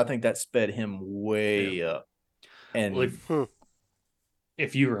anyways, but I think that sped him way up. And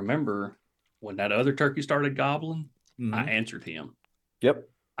if you remember when that other turkey started gobbling, mm-hmm. I answered him. Yep.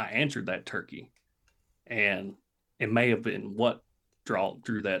 I answered that turkey, and it may have been what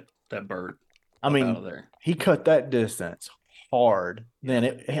drew that bird. I mean, out of there. He cut that distance hard,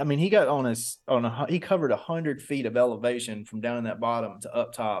 then he got he covered 100 feet of elevation from down in that bottom to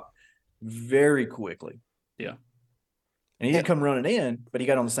up top very quickly. Yeah. And he didn't come running in, but he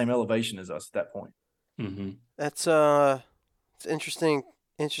got on the same elevation as us at that point. Mm-hmm. That's it's interesting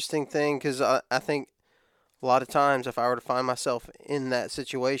thing, because I think a lot of times if I were to find myself in that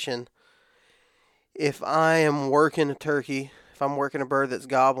situation, if I am working a turkey, if I'm working a bird that's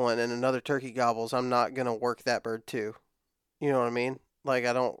gobbling and another turkey gobbles, I'm not gonna work that bird too. You know what I mean? Like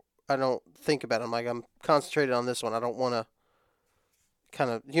I don't think about it. I'm like, I'm concentrated on this one. I don't want to kind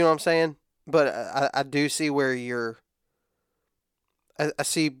of, you know what I'm saying? But I do see where I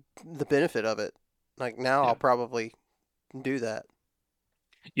see the benefit of it. Like now I'll probably do that.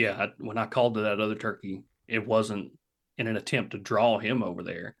 Yeah, when I called to that other turkey, it wasn't in an attempt to draw him over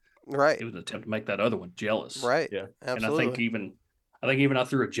there. Right. It was an attempt to make that other one jealous. Right. Yeah. And Absolutely. I think even I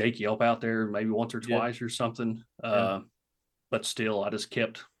threw a Jake yelp out there maybe once or twice or something. But still, I just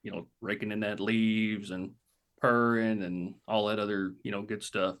kept, raking in that leaves and purring and all that other, good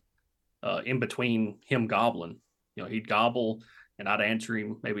stuff. In between him gobbling, he'd gobble and I'd answer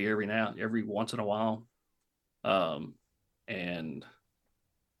him maybe every once in a while. And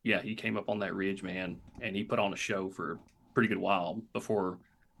yeah, he came up on that ridge, man, and he put on a show for a pretty good while before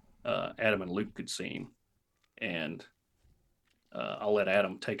Adam and Luke could see him. And I'll let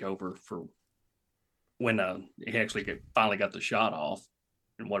Adam take over for when he actually finally got the shot off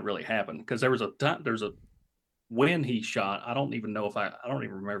and what really happened. Because when he shot, I don't even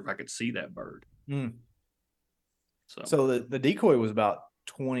remember if I could see that bird. So the decoy was about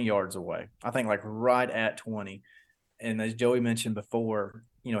 20 yards away. I think like right at 20. And as Joey mentioned before,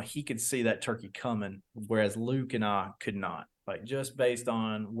 he could see that turkey coming, whereas Luke and I could not. Like just based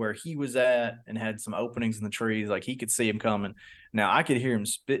on where he was at and had some openings in the trees, like he could see him coming. Now I could hear him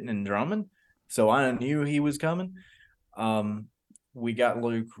spitting and drumming, so I knew he was coming. We got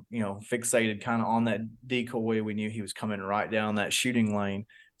Luke, fixated kind of on that decoy. We knew he was coming right down that shooting lane,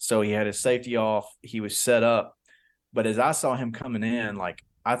 so he had his safety off. He was set up, but as I saw him coming in, like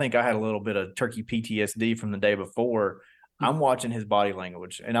I think I had a little bit of turkey PTSD from the day before. I'm watching his body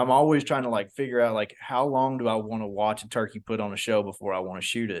language, and I'm always trying to like figure out like how long do I want to watch a turkey put on a show before I want to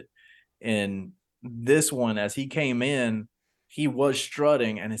shoot it. And this one, as he came in, he was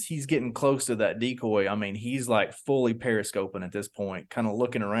strutting, and as he's getting close to that decoy, I mean, he's like fully periscoping at this point, kind of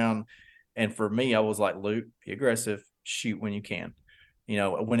looking around. And for me, I was like, Luke, be aggressive, shoot when you can,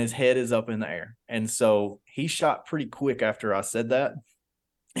 when his head is up in the air. And so he shot pretty quick after I said that.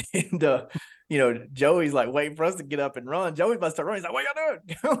 And Joey's like waiting for us to get up and run. Joey's about to start running. He's like, "What y'all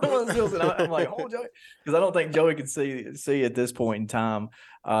doing?" And I'm like, "Hold Joey," because I don't think Joey could see at this point in time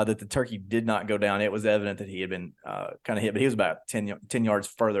that the turkey did not go down. It was evident that he had been kind of hit, but he was about 10 yards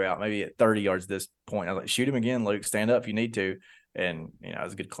further out, maybe at 30 yards at this point. I was like, "Shoot him again, Luke. Stand up if you need to." And it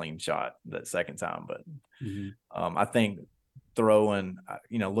was a good clean shot that second time. But I think throwing,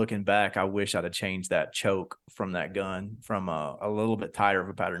 looking back, I wish I'd have changed that choke from that gun from a little bit tighter of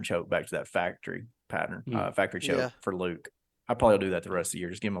a pattern choke back to that factory pattern, factory choke for Luke. I probably will do that the rest of the year.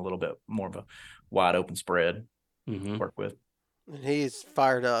 Just give him a little bit more of a wide open spread to work with. And he's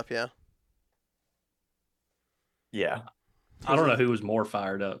fired up, yeah. Yeah. I don't know who was more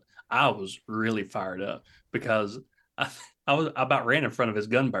fired up. I was really fired up because I about ran in front of his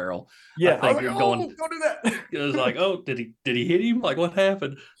gun barrel. Yeah, I think you're going. Don't do that. It was like, oh, did he hit him? Like, what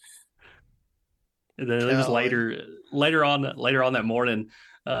happened? And then it was later on that morning.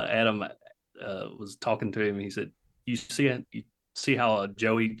 Adam was talking to him. He said, "You see how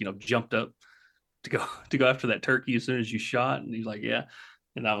Joey, jumped up to go after that turkey as soon as you shot?" And he's like, "Yeah."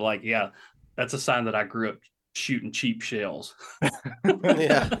 And I'm like, "Yeah, that's a sign that I grew up shooting cheap shells."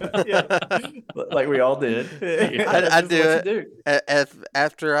 Yeah. Like we all did. I do it.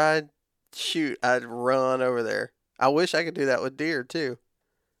 After I shoot, I'd run over there. I wish I could do that with deer too.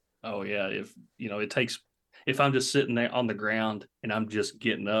 Oh yeah, if I'm just sitting there on the ground and I'm just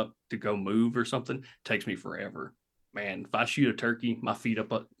getting up to go move or something, it takes me forever. Man, if I shoot a turkey, my feet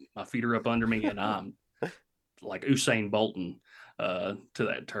are up under me, and I'm like Usain Bolton to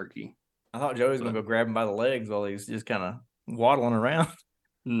that turkey. I thought Joey was going to go grab him by the legs while he's just kind of waddling around.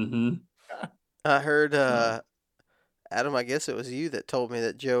 Mm-hmm. I heard, Adam, I guess it was you that told me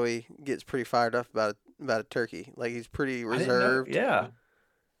that Joey gets pretty fired up about a turkey. Like he's pretty reserved. Yeah.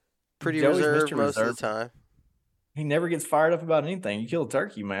 Pretty Joey's reserved Mr. most of the Reserved. time. He never gets fired up about anything. You kill a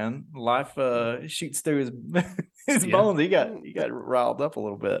turkey, man. Life shoots through his bones. He got riled up a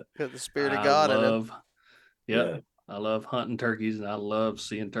little bit. Got the spirit of God in him. Yeah. I love hunting turkeys, and I love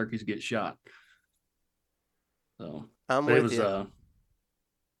seeing turkeys get shot. So I'm with you.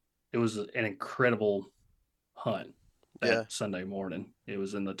 It was an incredible hunt. that Sunday morning. It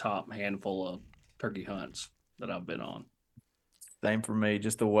was in the top handful of turkey hunts that I've been on. Same for me,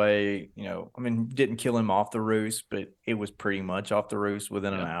 just the way, didn't kill him off the roost, but it was pretty much off the roost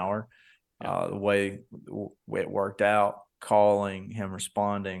within an hour. The way it worked out, calling, him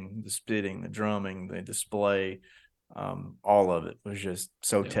responding, the spitting, the drumming, the display, all of it was just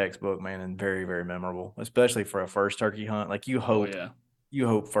so textbook, man, and very, very memorable, especially for a first turkey hunt. Like you hope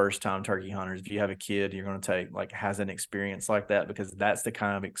first time turkey hunters, if you have a kid, you're going to take has an experience like that, because that's the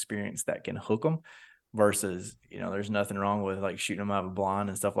kind of experience that can hook them. Versus, there's nothing wrong with shooting them out of a blind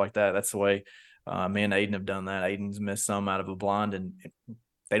and stuff like that. That's the way me and Aiden have done that. Aiden's missed some out of a blind, and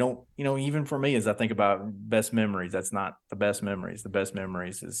they don't, even for me, as I think about best memories, that's not the best memories. The best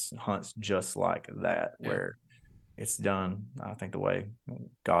memories is hunts just like that, where it's done, I think, the way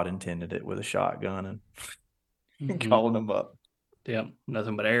God intended it, with a shotgun and calling them up. Yeah,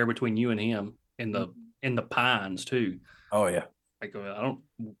 nothing but air between you and him in the pines too. Oh yeah,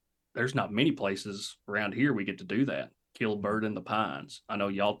 there's not many places around here we get to do that. Kill bird in the pines. I know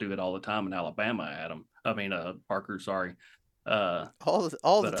y'all do it all the time in Alabama, Adam. Parker, sorry. All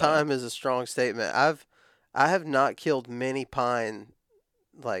the time is a strong statement. I have not killed many pine,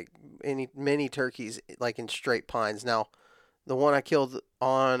 many turkeys, in straight pines. Now, the one I killed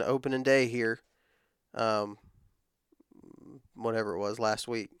on opening day here, whatever it was, last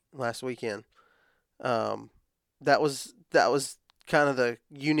weekend, that was kind of the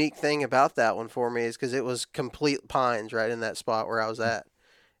unique thing about that one for me, is because it was complete pines right in that spot where I was at,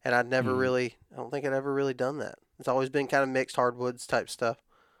 and I don't think I'd ever really done that. It's always been kind of mixed hardwoods type stuff,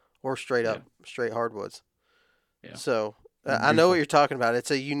 or straight hardwoods. Yeah. So I know what you're talking about.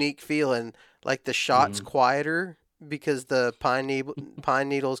 It's a unique feeling. The shot's quieter because the pine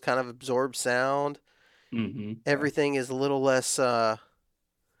needles kind of absorb sound. Everything is a little less.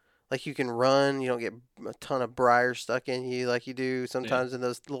 You can run, you don't get a ton of briar stuck in you like you do sometimes in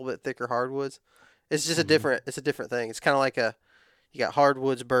those little bit thicker hardwoods. It's just it's a different thing. It's kind of you got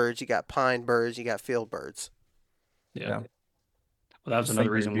hardwoods birds, you got pine birds, you got field birds. Yeah. Well, that was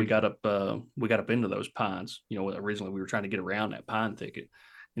another reason we got up into those pines. Originally we were trying to get around that pine thicket,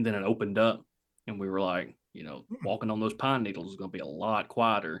 and then it opened up, and we were walking on those pine needles is going to be a lot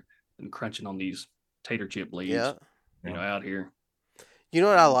quieter than crunching on these tater chip leaves. Out here. You know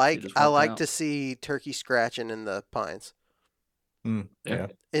what I like? I like to see turkey scratching in the pines. Yeah.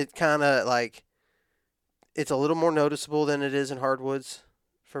 It kind of it's a little more noticeable than it is in hardwoods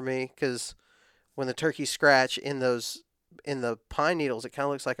for me, because when the turkeys scratch in the pine needles, it kind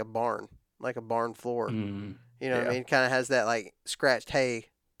of looks like a barn floor. You know what I mean? It kind of has that scratched hay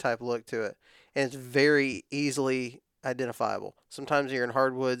type look to it, and it's very easily identifiable. Sometimes you're in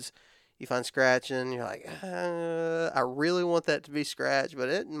hardwoods, you find scratching, you're like, I really want that to be scratched, but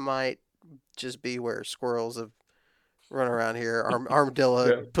it might just be where squirrels have run around here,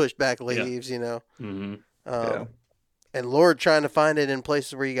 armadillo pushed back leaves, And Lord, trying to find it in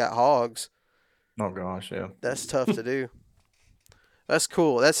places where you got hogs. Oh gosh, yeah. That's tough to do. That's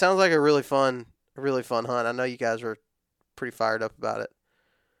cool. That sounds like a really fun hunt. I know you guys were pretty fired up about it.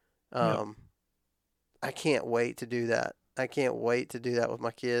 I can't wait to do that. I can't wait to do that with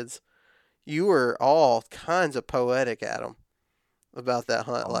my kids. You were all kinds of poetic, Adam, about that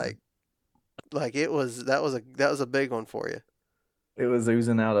hunt. That was a big one for you. It was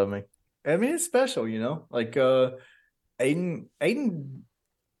oozing out of me. I mean, it's special, Aiden,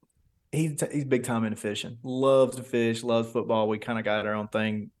 he's big time into fishing. Loves to fish, loves football. We kind of got our own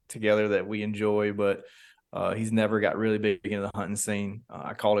thing together that we enjoy, but he's never got really big into the hunting scene.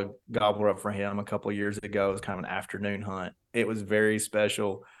 I called a gobbler up for him a couple of years ago. It was kind of an afternoon hunt. It was very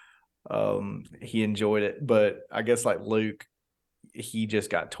special. He enjoyed it, but I guess Luke, he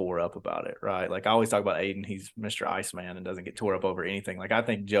just got tore up about it, right? I always talk about Aiden, he's Mr. Iceman and doesn't get tore up over anything. I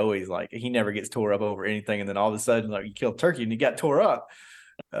think Joey's he never gets tore up over anything, and then all of a sudden you kill turkey and he got tore up.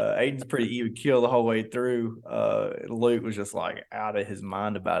 Aiden's pretty even kill the whole way through. Luke was just out of his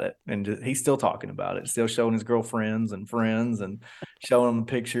mind about it, and he's still talking about it, still showing his girlfriends and friends and showing them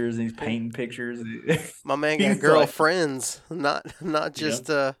pictures, and he's painting pictures. My man got girlfriends, not just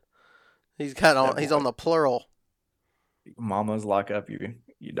he's on the plural. Mamas lock up your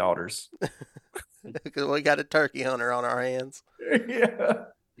daughters. Because we got a turkey hunter on our hands. Yeah.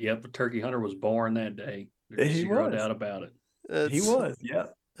 Yep, the turkey hunter was born that day. There's zero doubt about it. He was, yeah.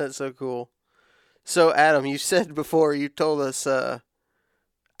 That's so cool. So, Adam, you said before, you told us, I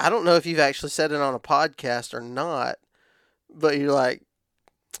don't know if you've actually said it on a podcast or not, but you're like,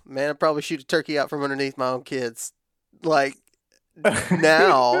 man, I'd probably shoot a turkey out from underneath my own kids.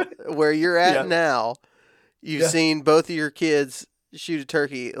 Now, where you're at now, you've seen both of your kids shoot a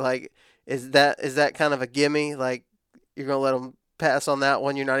turkey. Is that kind of a gimme? you're gonna let them pass on that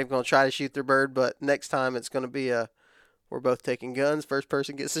one. You're not even gonna try to shoot their bird, but next time it's gonna be we're both taking guns. First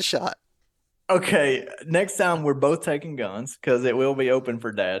person gets a shot. Okay, next time we're both taking guns because it will be open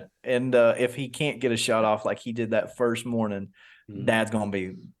for Dad. And if he can't get a shot off like he did that first morning, Dad's going to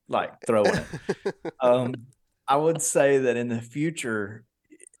be like throwing it. I would say that in the future,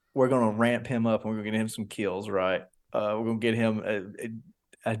 we're going to ramp him up and we're going to get him some kills, right? We're going to get him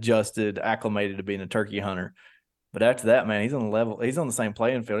adjusted, acclimated to being a turkey hunter. But after that, man, he's on the level. He's on the same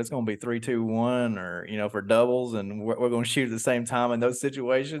playing field. It's going to be 3, 2, 1, or for doubles, and we're going to shoot at the same time in those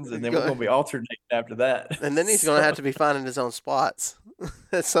situations, and then we're going to be alternating after that. And then he's going to have to be finding his own spots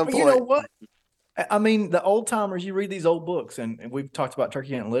at some point. You know what? I mean, the old timers. You read these old books, and we've talked about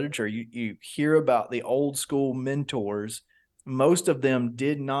turkey hunting literature. You hear about the old school mentors. Most of them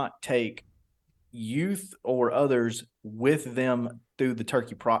did not take youth or others with them through the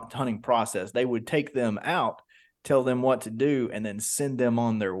turkey hunting process. They would take them out, tell them what to do, and then send them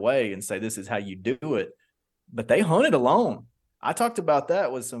on their way and say, this is how you do it. But they hunted alone. I talked about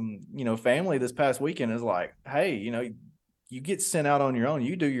that with some, family this past weekend. Is like, hey, you get sent out on your own.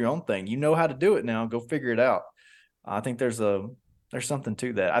 You do your own thing. You know how to do it now. Go figure it out. I think there's something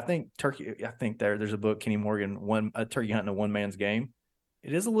to that. I think there's a book, Kenny Morgan, a turkey hunting a one man's game.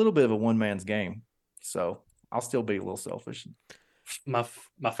 It is a little bit of a one man's game. So I'll still be a little selfish. My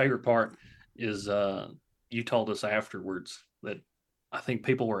favorite part is, you told us afterwards that I think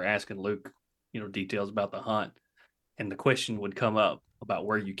people were asking Luke, details about the hunt, and the question would come up about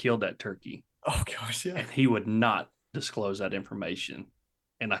where you killed that turkey. Oh gosh, yeah. And he would not disclose that information,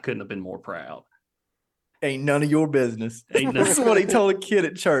 and I couldn't have been more proud. Ain't none of your business. That's what he told a kid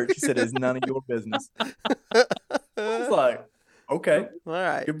at church. He said, "It's none of your business." I was like, okay, all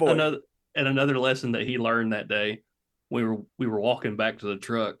right, good boy. Another lesson that he learned that day, we were walking back to the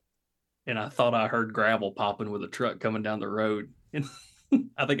truck, and I thought I heard gravel popping with a truck coming down the road. And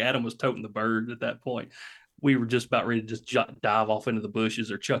I think Adam was toting the bird at that point. We were just about ready to just dive off into the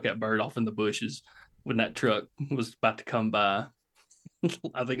bushes or chuck that bird off in the bushes when that truck was about to come by.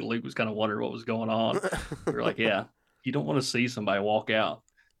 I think Luke was kind of wondering what was going on. We were like, yeah, you don't want to see somebody walk out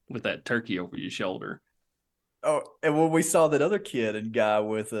with that turkey over your shoulder. Oh, and when we saw that other kid and guy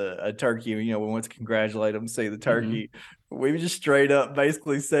with a turkey, we went to congratulate him, see the turkey. Mm-hmm. We just straight up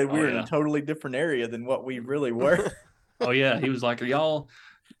basically said we were in a totally different area than what we really were. Oh yeah, he was like, "Are y'all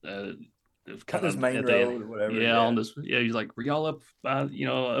kind of main road or whatever?" Yeah, on this. Yeah, he's like, "Were y'all up,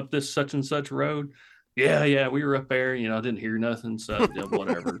 up this such and such road?" Yeah, we were up there. I didn't hear nothing, so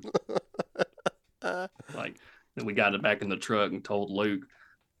whatever. Like, then we got it back in the truck and told Luke,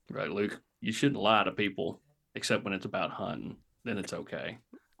 "Right, Luke, you shouldn't lie to people." Except when it's about hunting, then it's okay.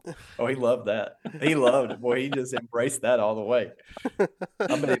 Oh, he loved that. He loved it. Boy, he just embraced that all the way. I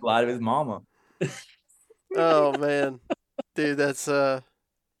bet he lied to his mama. Oh man, dude, that's fun.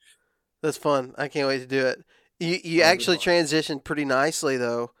 I can't wait to do it. You actually transitioned pretty nicely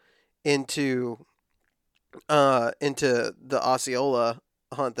though into the Osceola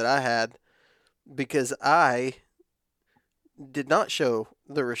hunt that I had, because I did not show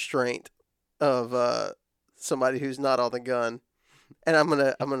the restraint of somebody who's not on the gun, and I'm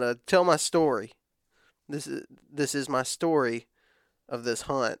gonna tell my story. This is my story of this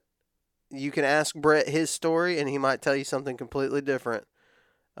hunt. You can ask Brett his story, and he might tell you something completely different.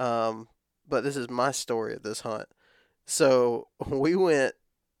 But this is my story of this hunt. So we went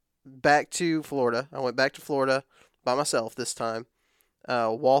back to Florida. I went back to Florida by myself this time.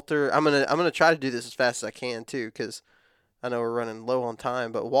 Walter, I'm gonna try to do this as fast as I can too, because I know we're running low on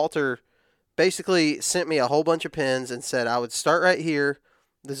time. But Walter basically sent me a whole bunch of pins and said I would start right here.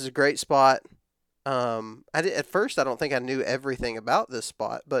 This is a great spot. At first I don't think I knew everything about this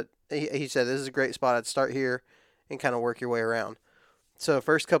spot, but he said this is a great spot. I'd start here and kind of work your way around. So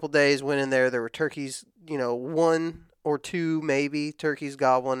first couple days went in there. There were turkeys, 1 or 2 maybe turkeys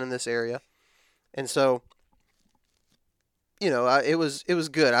gobbling in this area, and so it was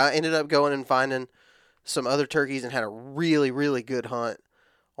good. I ended up going and finding some other turkeys and had a really, really good hunt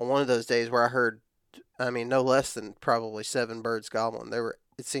on one of those days where I heard, no less than probably 7 birds gobbling.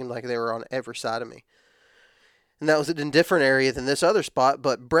 It seemed like they were on every side of me. And that was in a different area than this other spot.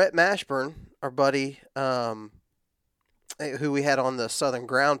 But Brett Mashburn, our buddy, who we had on the Southern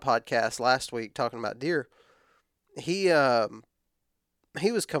Ground podcast last week talking about deer, he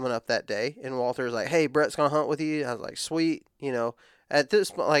was coming up that day, and Walter was like, "Hey, Brett's gonna hunt with you." I was like, "Sweet." At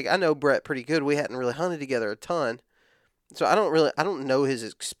this point, I know Brett pretty good. We hadn't really hunted together a ton. So I don't know his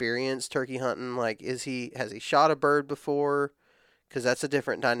experience turkey hunting. Like, has he shot a bird before? Because that's a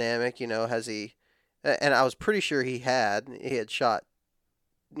different dynamic, has he? And I was pretty sure he had shot,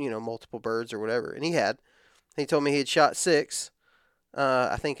 multiple birds or whatever. And he had. He told me he had shot 6.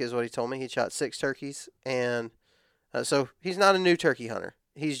 I think is what he told me. He shot 6 turkeys, and so he's not a new turkey hunter.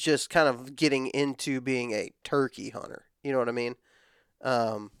 He's just kind of getting into being a turkey hunter. You know what I mean?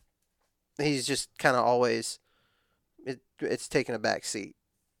 He's just kind of always it's taken a back seat.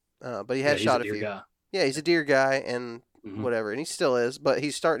 But he has shot a few. Guy. Yeah, he's a deer guy and whatever, and he still is. But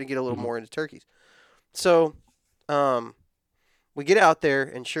he's starting to get a little more into turkeys. So, we get out there,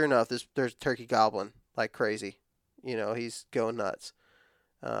 and sure enough, there's turkey gobbling like crazy. You know, he's going nuts.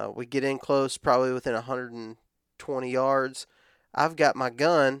 We get in close, probably within 120 yards. I've got my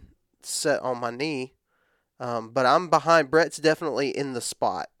gun set on my knee, but I'm behind. Brett's definitely in the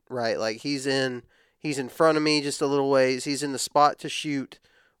spot, right? Like he's in front of me just a little ways. He's in the spot to shoot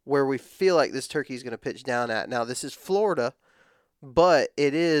where we feel like this turkey is going to pitch down at. Now, this is Florida, but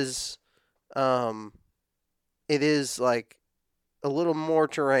it is like a little more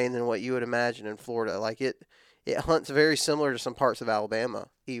terrain than what you would imagine in Florida. Like it hunts very similar to some parts of Alabama,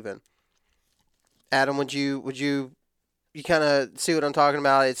 even. Adam, would you kind of see what I'm talking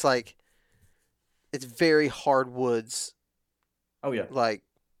about? It's like it's very hard woods. Oh yeah, like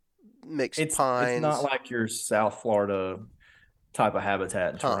mixed pines. It's not like your South Florida type of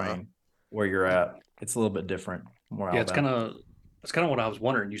habitat and terrain where you're at. It's a little bit different. It's kind of what I was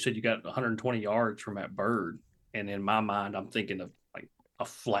wondering. You said you got 120 yards from that bird, and in my mind, I'm thinking of like a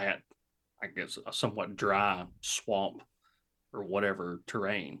flat, I guess, a somewhat dry swamp or whatever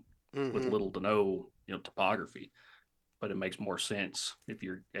terrain with little to no, topography. But it makes more sense if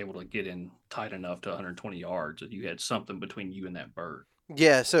you're able to get in tight enough to 120 yards that you had something between you and that bird.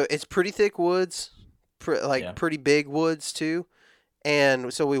 Yeah, so it's pretty thick woods, pretty big woods too.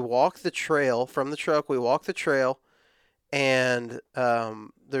 And so we walk the trail from the truck. We walk the trail, and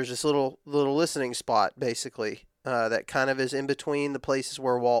there's this little listening spot basically that kind of is in between the places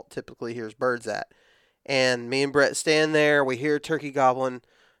where Walt typically hears birds at. And me and Brett stand there. We hear turkey gobbling,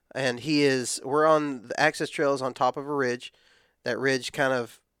 and we're on the access trails on top of a ridge. That ridge kind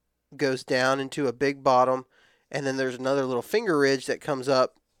of goes down into a big bottom, and then there's another little finger ridge that comes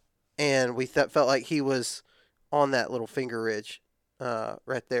up, and we felt like he was on that little finger ridge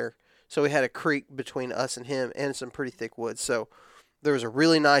right there. So we had a creek between us and him and some pretty thick woods. So there was a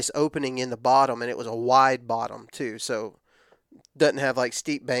really nice opening in the bottom, and it was a wide bottom too. So doesn't have like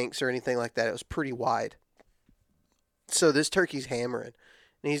steep banks or anything like that. It was pretty wide. So this turkey's hammering,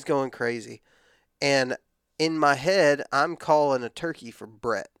 and he's going crazy. And in my head, I'm calling a turkey for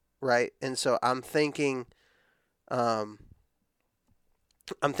Brett, right? And so I'm thinking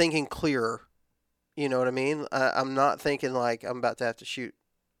clearer. You know what I mean? I'm not thinking like I'm about to have to shoot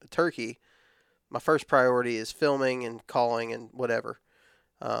a turkey. My first priority is filming and calling and whatever.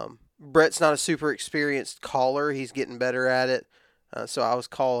 Brett's not a super experienced caller. He's getting better at it. So I was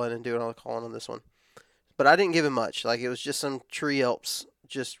calling and doing all the calling on this one. But I didn't give him much. Like it was just some tree yelps,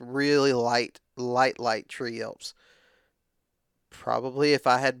 just really light tree yelps. Probably if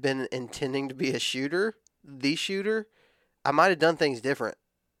I had been intending to be the shooter, I might have done things different.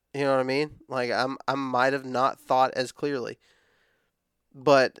 You know what I mean? Like I might have not thought as clearly.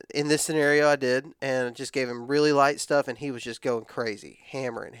 But in this scenario, I did, and just gave him really light stuff, and he was just going crazy,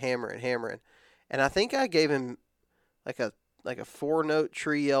 hammering. And I think I gave him like a 4-note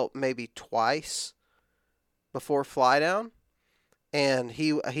tree yelp maybe twice before fly down, and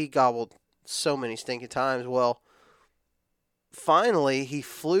he gobbled so many stinking times. Well, finally he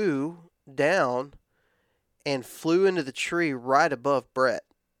flew down and flew into the tree right above Brett,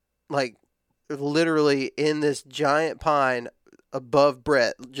 like literally in this giant pine above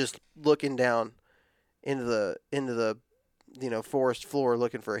Brett, just looking down into the forest floor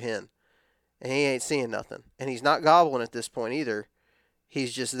looking for a hen. And he ain't seeing nothing. And he's not gobbling at this point either.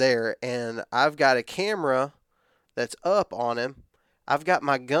 He's just there. And I've got a camera that's up on him. I've got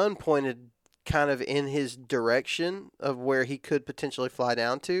my gun pointed kind of in his direction of where he could potentially fly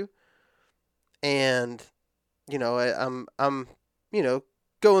down to. And, I'm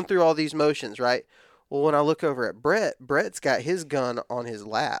going through all these motions, right? Well, when I look over at Brett's got his gun on his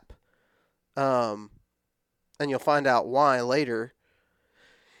lap. And you'll find out why later.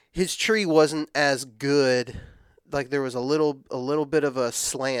 His tree wasn't as good. Like there was a little bit of a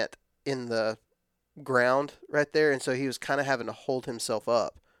slant in the ground right there, and so he was kind of having to hold himself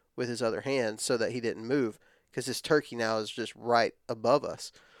up with his other hand so that he didn't move, because this turkey now is just right above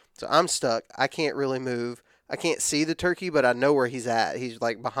us. So I'm stuck. I can't really move. I can't see the turkey, but I know where he's at. He's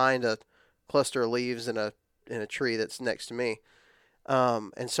like behind a cluster of leaves in a tree that's next to me.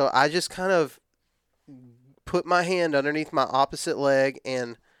 And so I just kind of put my hand underneath my opposite leg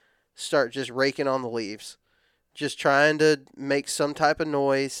and start just raking on the leaves, just trying to make some type of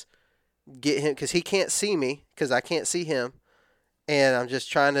noise, get him, because he can't see me because I can't see him. And I'm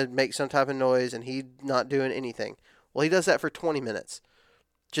just trying to make some type of noise, and he's not doing anything. Well, he does that for 20 minutes.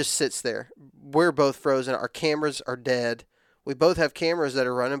 Just sits there. We're both frozen. Our cameras are dead. We both have cameras that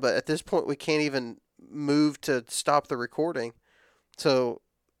are running, but at this point, we can't even move to stop the recording. So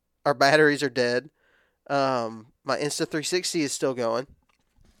our batteries are dead. My Insta360 is still going.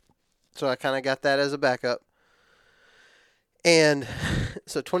 So I kind of got that as a backup. And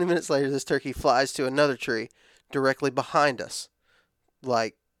so 20 minutes later, this turkey flies to another tree directly behind us.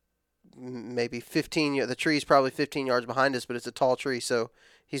 Like maybe 15, the tree's probably 15 yards behind us, but it's a tall tree, so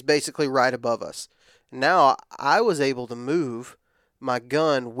he's basically right above us. Now I was able to move my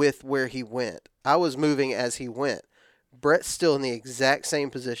gun with where he went. I was moving as he went. Brett's still in the exact same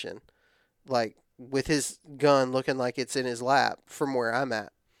position, like with his gun looking like it's in his lap from where I'm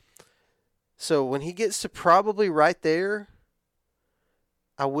at. So when he gets to probably right there,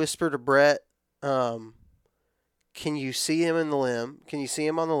 I whisper to Brett, can you see him in the limb? Can you see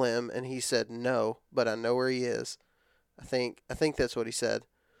him on the limb? And he said, no, but I know where he is. I think that's what he said.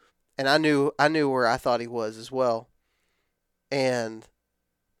 And I knew where I thought he was as well. And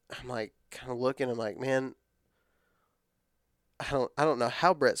I'm like, kind of looking, I'm like, man, I don't know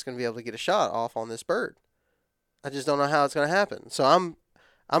how Brett's going to be able to get a shot off on this bird. I just don't know how it's going to happen. So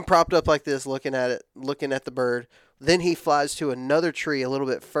I'm propped up like this, looking at it, looking at the bird. Then he flies to another tree a little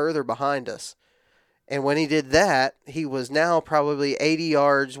bit further behind us. And when he did that, he was now probably 80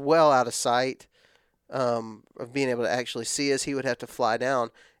 yards well out of sight of being able to actually see us. He would have to fly down.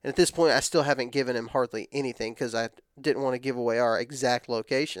 And at this point, I still haven't given him hardly anything because I didn't want to give away our exact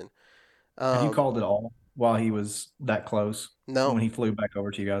location. Have you called it all while he was that close? No. When he flew back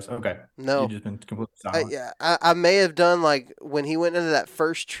over to you guys? Okay. No. You've just been completely silent. I may have done, like, when he went into that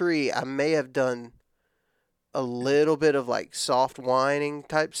first tree, I may have done a little bit of, like, soft whining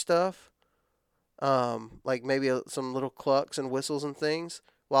type stuff. Like maybe some little clucks and whistles and things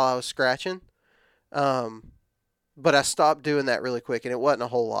while I was scratching. But I stopped doing that really quick, and it wasn't a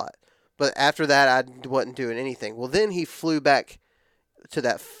whole lot. But after that, I wasn't doing anything. Well, then he flew back to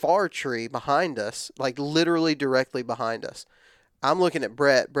that far tree behind us, like literally directly behind us. I'm looking at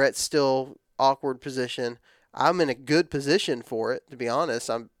Brett. Brett's still awkward position. I'm in a good position for it, to be honest.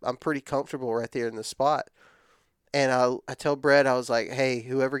 I'm pretty comfortable right there in the spot. And I tell Brett, I was like, hey,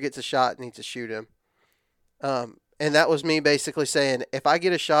 whoever gets a shot needs to shoot him. And that was me basically saying, if I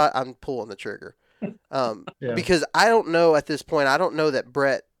get a shot, I'm pulling the trigger. Because I don't know at this point, I don't know that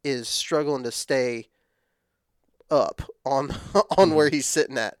Brett is struggling to stay up on where he's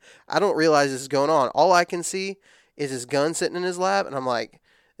sitting at. I don't realize this is going on. All I can see is his gun sitting in his lap, and I'm like,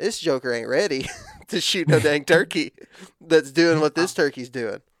 this joker ain't ready to shoot no dang turkey that's doing what this turkey's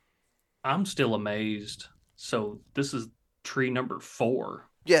doing. I'm still amazed. So this is tree number 4.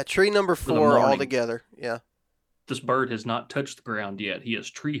 Yeah, tree number 4 altogether. Yeah. This bird has not touched the ground yet. He has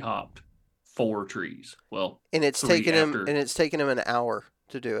tree hopped 4 trees. Well, and it's taken him an hour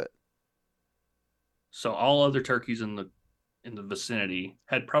to do it. So all other turkeys in the vicinity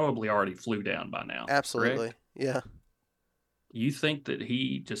had probably already flew down by now. Absolutely. Correct? Yeah. You think that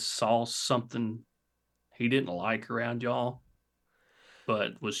he just saw something he didn't like around y'all,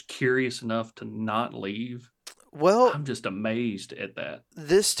 but was curious enough to not leave? Well, I'm just amazed at that.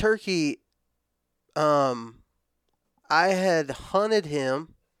 This turkey, I had hunted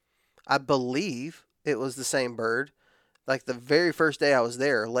him. I believe it was the same bird. Like the very first day I was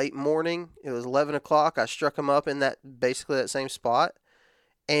there, late morning, it was 11 o'clock. I struck him up in basically that same spot,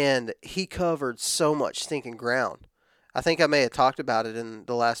 and he covered so much stinking ground. I think I may have talked about it in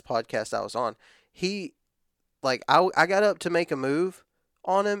the last podcast I was on. I got up to make a move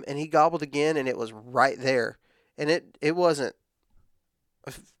on him, and he gobbled again, and it was right there. And it wasn't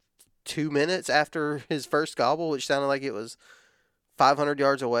 2 minutes after his first gobble, which sounded like it was 500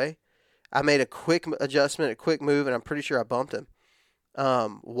 yards away. I made a quick adjustment, a quick move, and I'm pretty sure I bumped him.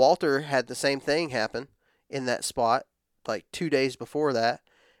 Walter had the same thing happen in that spot, like 2 days before that.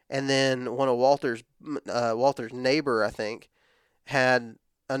 And then one of Walter's neighbor, I think, had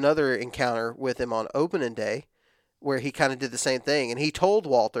another encounter with him on opening day where he kind of did the same thing. And he told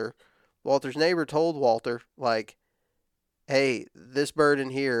Walter's neighbor told Walter, like, hey, this bird in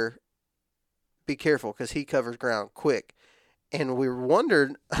here, be careful because he covers ground quick. And we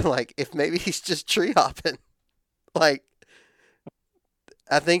wondered, like, if maybe he's just tree hopping. Like,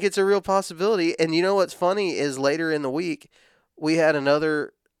 I think it's a real possibility. And you know what's funny is later in the week, we had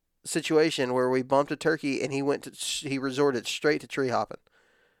another situation where we bumped a turkey and he resorted straight to tree hopping.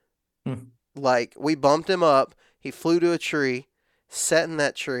 Like, we bumped him up. He flew to a tree, sat in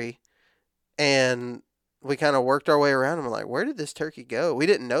that tree, and we kind of worked our way around and we're like, where did this turkey go? We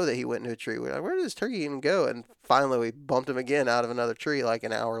didn't know that he went into a tree. We're like, where did this turkey even go? And finally we bumped him again out of another tree like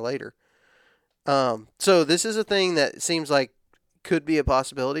an hour later. So this is a thing that seems like could be a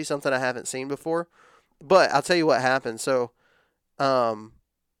possibility, something I haven't seen before. But I'll tell you what happened. So when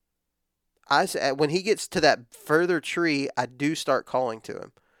he gets to that further tree, I do start calling to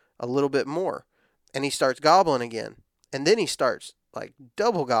him a little bit more. And he starts gobbling again. And then he starts like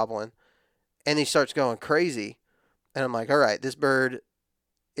double gobbling. And he starts going crazy. And I'm like, all right, this bird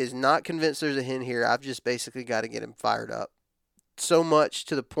is not convinced there's a hen here. I've just basically got to get him fired up. So much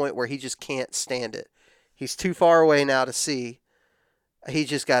to the point where he just can't stand it. He's too far away now to see. He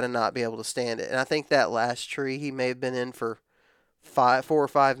just got to not be able to stand it. And I think that last tree he may have been in for 4 or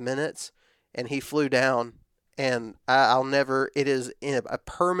 5 minutes, and he flew down. And I'll never, it is in a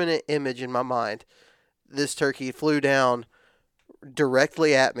permanent image in my mind. This turkey flew down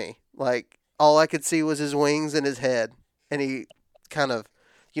directly at me. Like, all I could see was his wings and his head. And he kind of,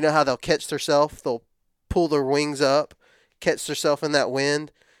 you know how they'll catch themselves? They'll pull their wings up, catch themselves in that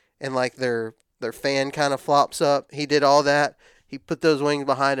wind, and like their fan kind of flops up. He did all that. He put those wings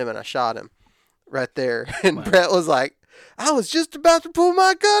behind him, and I shot him right there. And wow. Brett was like, I was just about to pull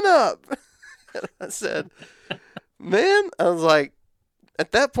my gun up. And I said, man, I was like,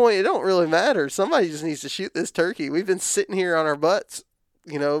 at that point, it don't really matter. Somebody just needs to shoot this turkey. We've been sitting here on our butts,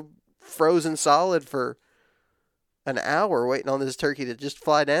 frozen solid for an hour waiting on this turkey to just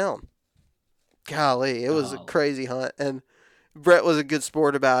fly down. Golly, it was a crazy hunt. And Brett was a good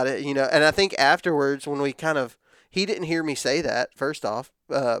sport about it, and I think afterwards when he didn't hear me say that, first off.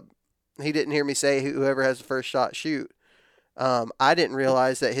 He didn't hear me say whoever has the first shot, shoot. I didn't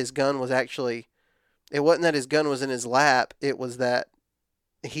realize that his gun was actually, it wasn't that his gun was in his lap, it was that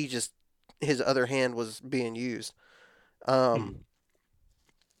his other hand was being used.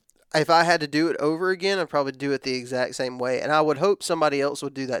 If I had to do it over again, I'd probably do it the exact same way. And I would hope somebody else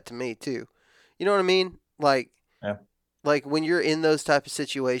would do that to me too. You know what I mean? Like when you're in those type of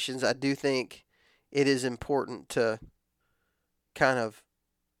situations, I do think it is important to kind of,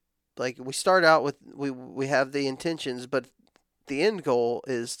 like, we start out with, we have the intentions, but the end goal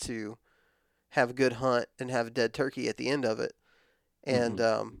is to have a good hunt and have a dead turkey at the end of it. And,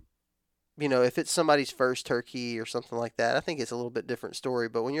 if it's somebody's first turkey or something like that, I think it's a little bit different story.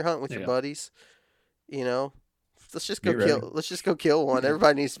 But when you're hunting with your buddies, let's just go kill one.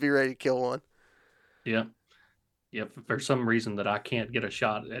 Everybody needs to be ready to kill one. Yeah. Yeah. If for some reason that I can't get a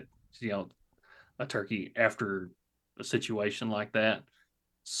shot at, a turkey after a situation like that,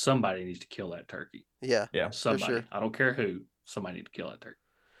 somebody needs to kill that turkey. Yeah. Somebody. For sure. I don't care who. Somebody needs to kill that turkey.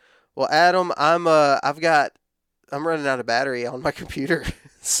 Well, Adam, I'm running out of battery on my computer,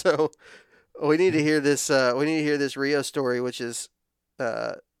 so we need to hear this. We need to hear this Rio story, which is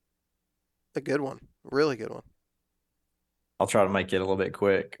a good one, really good one. I'll try to make it a little bit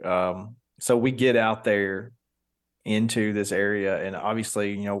quick. So we get out there into this area, and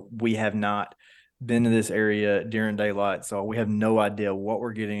obviously, we have not been to this area during daylight, so we have no idea what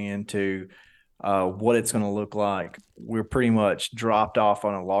we're getting into, what it's going to look like. We're pretty much dropped off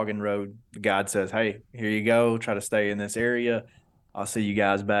on a logging road. The guide says, hey, here you go. Try to stay in this area. I'll see you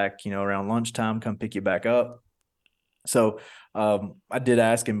guys back, around lunchtime. Come pick you back up. So I did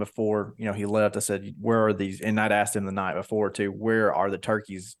ask him before, he left. I said, where are these? And I'd asked him the night before too, where are the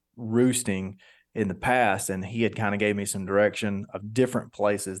turkeys roosting in the past? And he had kind of gave me some direction of different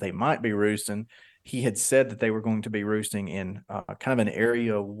places they might be roosting. He had said that they were going to be roosting in kind of an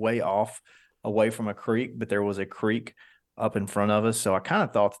area way off, away from a creek, but there was a creek up in front of us. So I kind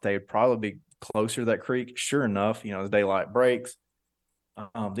of thought that they would probably be closer to that creek. Sure enough, as daylight breaks,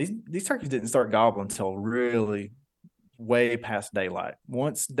 these turkeys didn't start gobbling until really way past daylight.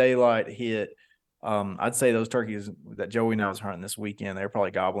 Once daylight hit, I'd say those turkeys that Joey and I was hunting this weekend, they were probably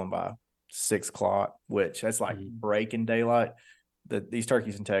gobbling by 6 o'clock, which that's like breaking daylight. These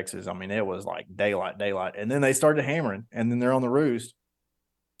turkeys in Texas, it was like daylight. And then they started hammering, and then they're on the roost.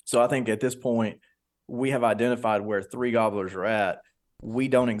 So I think at this point, we have identified where 3 gobblers are at. We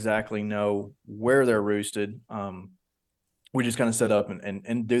don't exactly know where they're roosted. We just kind of set up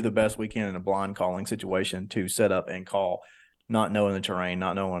and do the best we can in a blind calling situation to set up and call, not knowing the terrain,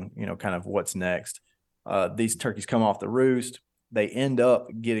 not knowing, kind of what's next. These turkeys come off the roost. They end up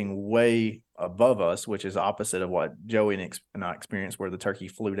getting way above us, which is opposite of what Joey and I experienced, where the turkey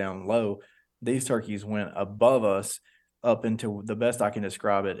flew down low. These turkeys went above us up into, the best I can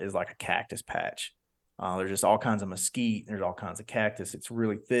describe it is like a cactus patch. There's just all kinds of mesquite. There's all kinds of cactus. It's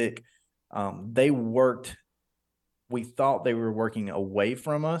really thick. We thought they were working away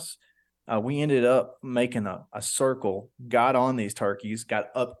from us, We ended up making a circle, got on these turkeys, got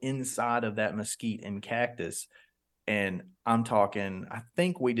up inside of that mesquite and cactus. And I'm talking, I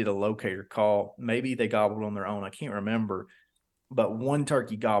think we did a locator call. Maybe they gobbled on their own. I can't remember. But one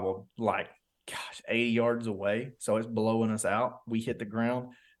turkey gobbled 80 yards away. So it's blowing us out. We hit the ground.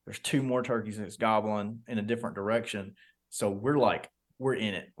 There's 2 more turkeys that's gobbling in a different direction. So we're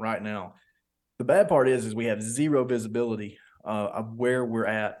in it right now. The bad part is we have zero visibility of where we're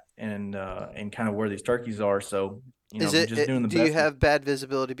at and kind of where these turkeys are. So, we're just doing the best. Do you have bad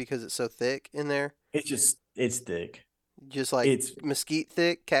visibility because it's so thick in there? It's thick. Just like it's mesquite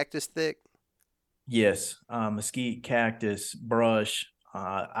thick, cactus thick? Yes. Mesquite, cactus, brush.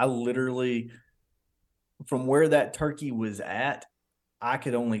 I literally, from where that turkey was at, I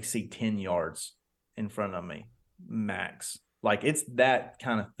could only see 10 yards in front of me, max. Like, it's that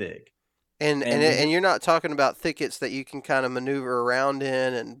kind of thick. And you're not talking about thickets that you can kind of maneuver around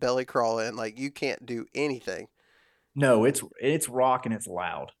in and belly crawl in. Like, you can't do anything. No, it's rock and it's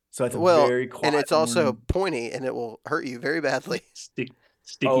loud. So it's very quiet. And it's also pointy and it will hurt you very badly. Sticky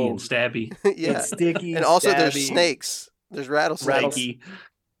and stabby. Yeah. It's sticky and also stabby. There's snakes. There's rattlesnakes.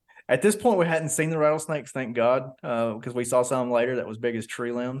 At this point, we hadn't seen the rattlesnakes, thank God, because we saw some later that was big as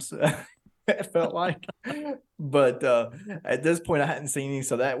tree limbs. It felt like. But at this point, I hadn't seen any,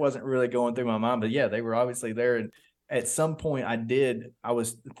 so that wasn't really going through my mind. But yeah, they were obviously there. And at some point, I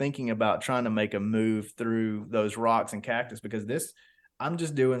was thinking about trying to make a move through those rocks and cactus because I'm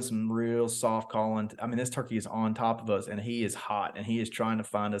just doing some real soft calling. I mean, this turkey is on top of us and he is hot and he is trying to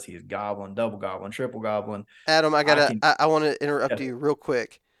find us. He is gobbling, double gobbling, triple gobbling. Adam, I want to interrupt you real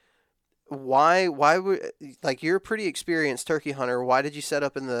quick. Why would, like, you're a pretty experienced turkey hunter. Why did you set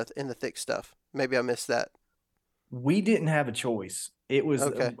up in the thick stuff? Maybe I missed that. We didn't have a choice. It was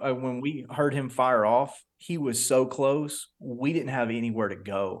okay. When we heard him fire off, he was so close. We didn't have anywhere to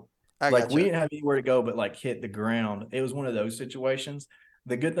go. We didn't have anywhere to go, but hit the ground. It was one of those situations.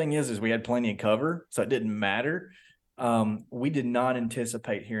 The good thing is we had plenty of cover, so it didn't matter. We did not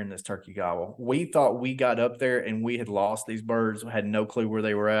anticipate hearing this turkey gobble. We thought we got up there and we had lost these birds, had no clue where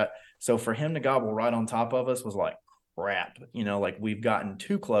they were at. So for him to gobble right on top of us was like crap, we've gotten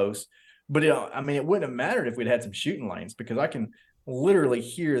too close. But it wouldn't have mattered if we'd had some shooting lanes because I can literally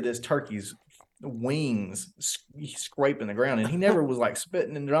hear this turkey's wings scraping the ground. And he never was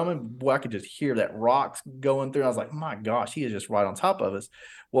spitting and drumming. Boy, I could just hear that rocks going through. I was like, my gosh, he is just right on top of us.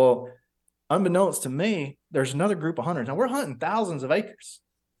 Well, unbeknownst to me, there's another group of hunters. Now we're hunting thousands of acres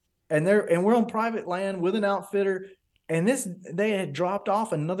and we're on private land with an outfitter. And they had dropped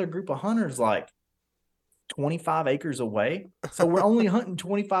off another group of hunters 25 acres away. So we're only hunting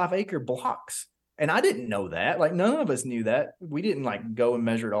 25 acre blocks. And I didn't know that. None of us knew that. We didn't go and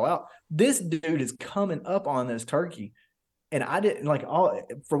measure it all out. This dude is coming up on this turkey. And I didn't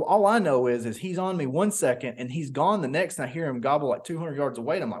all I know is he's on me 1 second and he's gone the next. And I hear him gobble 200 yards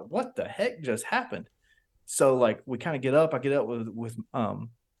away. And I'm like, what the heck just happened? So we kind of get up. I get up with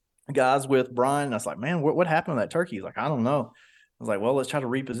guys with Brian. And I was like, man, what happened to that turkey? He's like, I don't know. I was like, well, let's try to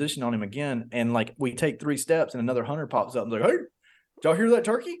reposition on him again. And we take 3 steps and another hunter pops up and like, hey, did y'all hear that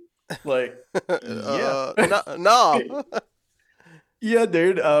turkey? Yeah. No. Yeah,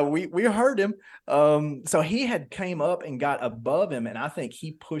 dude. We heard him. So he had came up and got above him, and I think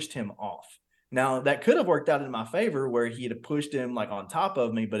he pushed him off. Now that could have worked out in my favor where he'd have pushed him on top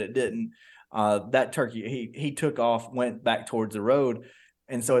of me, but it didn't. That turkey, he took off, went back towards the road.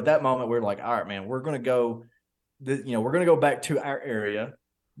 And so at that moment, we're like, all right, man, we're going to go, we're going to go back to our area.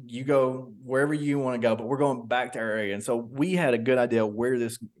 You go wherever you want to go, but we're going back to our area. And so we had a good idea where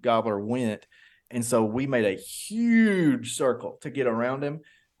this gobbler went. And so we made a huge circle to get around him,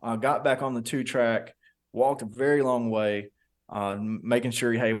 got back on the 2-track, walked a very long way, making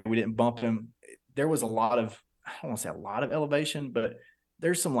sure, hey, we didn't bump him. There was I don't want to say a lot of elevation, but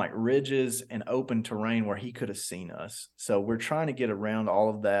there's some ridges and open terrain where he could have seen us. So we're trying to get around all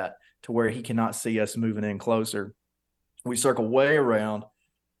of that to where he cannot see us moving in closer. We circle way around,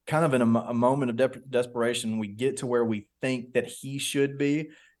 kind of in a moment of desperation. We get to where we think that he should be,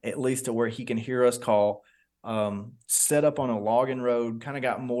 at least to where he can hear us call, set up on a logging road, kind of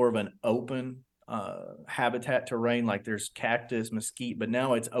got more of an open habitat terrain. There's cactus, mesquite, but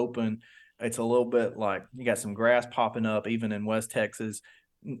now it's open. It's a little bit you got some grass popping up, even in West Texas.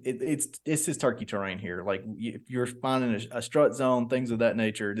 It's his turkey terrain here. If you're finding a strut zone, things of that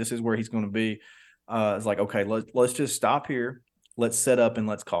nature, this is where he's going to be. It's okay, let's just stop here. Let's set up and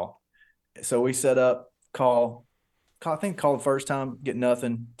let's call. So we set up, call the first time, get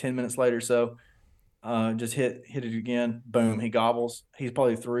nothing. 10 minutes later, just hit it again. Boom, he gobbles. He's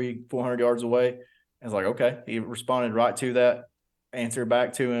probably 300-400 yards away. I was okay. He responded right to that, answered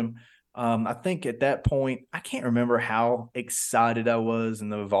back to him. I think at that point, I can't remember how excited I was in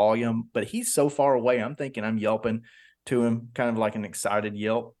the volume, but he's so far away. I'm thinking I'm yelping to him, kind of like an excited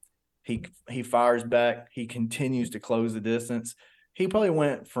yelp. He fires back. He continues to close the distance. He probably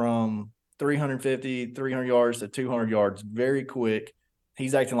went from 350, 300 yards to 200 yards very quick.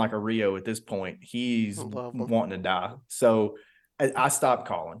 He's acting like a Rio at this point. He's wanting to die. So I stopped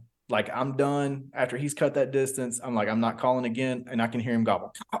calling. Like, I'm done. After he's cut that distance, I'm like, I'm not calling again. And I can hear him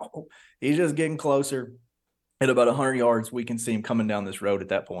gobble. Oh, he's just getting closer. At about 100 yards, we can see him coming down this road at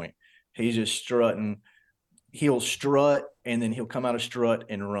that point. He's just strutting. He'll strut, and then he'll come out of strut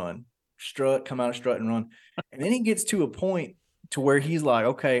and run. Strut, come out of strut and run. And then he gets to a point to where he's like,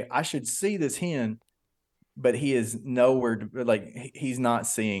 okay, I should see this hen, but he is nowhere, like, he's not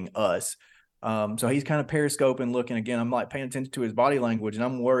seeing us. So he's kind of periscoping, looking again. I'm like paying attention to his body language, and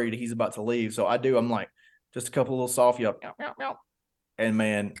I'm worried he's about to leave. So I'm like, just a couple of little soft yelp, and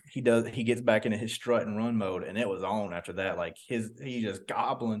man, he gets back into his strut and run mode, and it was on after that. Like, he just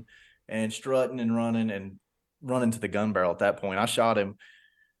gobbling and strutting and running to the gun barrel at that point. I shot him.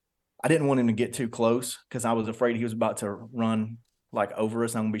 I didn't want him to get too close because I was afraid he was about to run like over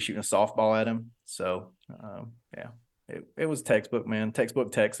us. I'm gonna be shooting a softball at him. So yeah. It was textbook, man.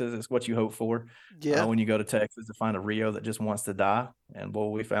 Textbook Texas is what you hope for. Yeah. When you go to Texas to find a Rio that just wants to die. And boy,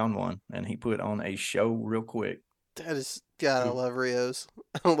 we found one. And he put on a show real quick. That is, God, I love Rios.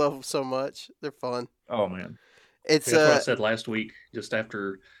 I love them so much. They're fun. Oh, man. That's what I said last week, just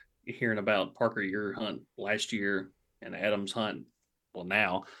after hearing about Parker, your hunt last year and Adam's hunt, well,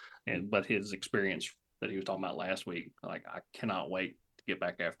 now, but his experience that he was talking about last week. Like, I cannot wait to get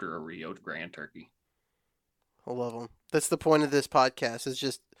back after a Rio grand turkey. I love them. That's the point of this podcast. Is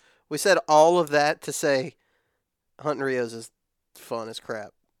just, we said all of that to say hunting Rios is fun as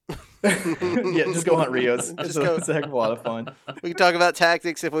crap. Yeah, just go hunt Rios. It's a heck of a lot of fun. We can talk about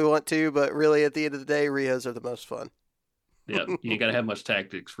tactics if we want to, but really at the end of the day, Rios are the most fun. Yeah, you ain't got to have much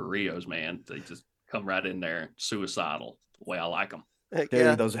tactics for Rios, man. They just come right in there, suicidal, the way I like them. Heck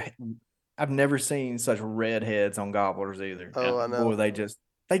Dude, yeah. I've never seen such red heads on gobblers either. Oh, I know. Boy, they just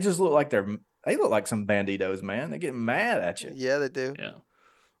look like they look like some banditos, man. They get mad at you. Yeah, they do. Yeah.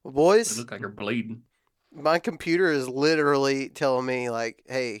 Well, boys, They look like they're bleeding. my computer is literally telling me, like,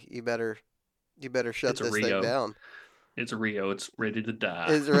 hey, you better shut this thing down. It's a Rio. It's ready to die.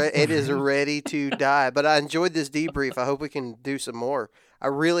 It is ready to die. But I enjoyed this debrief. I hope we can do some more. I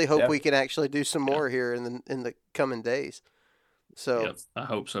really hope we can actually do some more here in the coming days. So I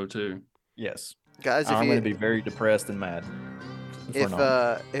hope so too. Yes, guys, I'm going to be very depressed and mad. If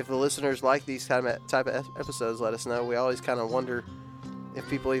the listeners like these type of episodes, let us know. We always kind of wonder if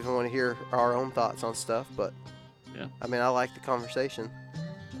people even want to hear our own thoughts on stuff. But yeah, I mean, I like the conversation.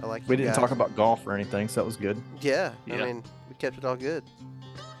 We didn't talk about golf or anything, so that was good. Yeah, I mean, we kept it all good.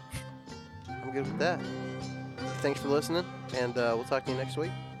 I'm good with that. Thanks for listening, and we'll talk to you next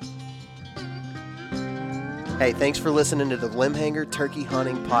week. Hey, thanks for listening to the Limbhanger Turkey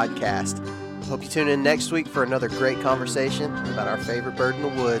Hunting Podcast. Hope you tune in next week for another great conversation about our favorite bird in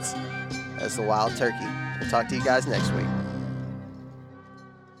the woods, as the wild turkey. We'll talk to you guys next week.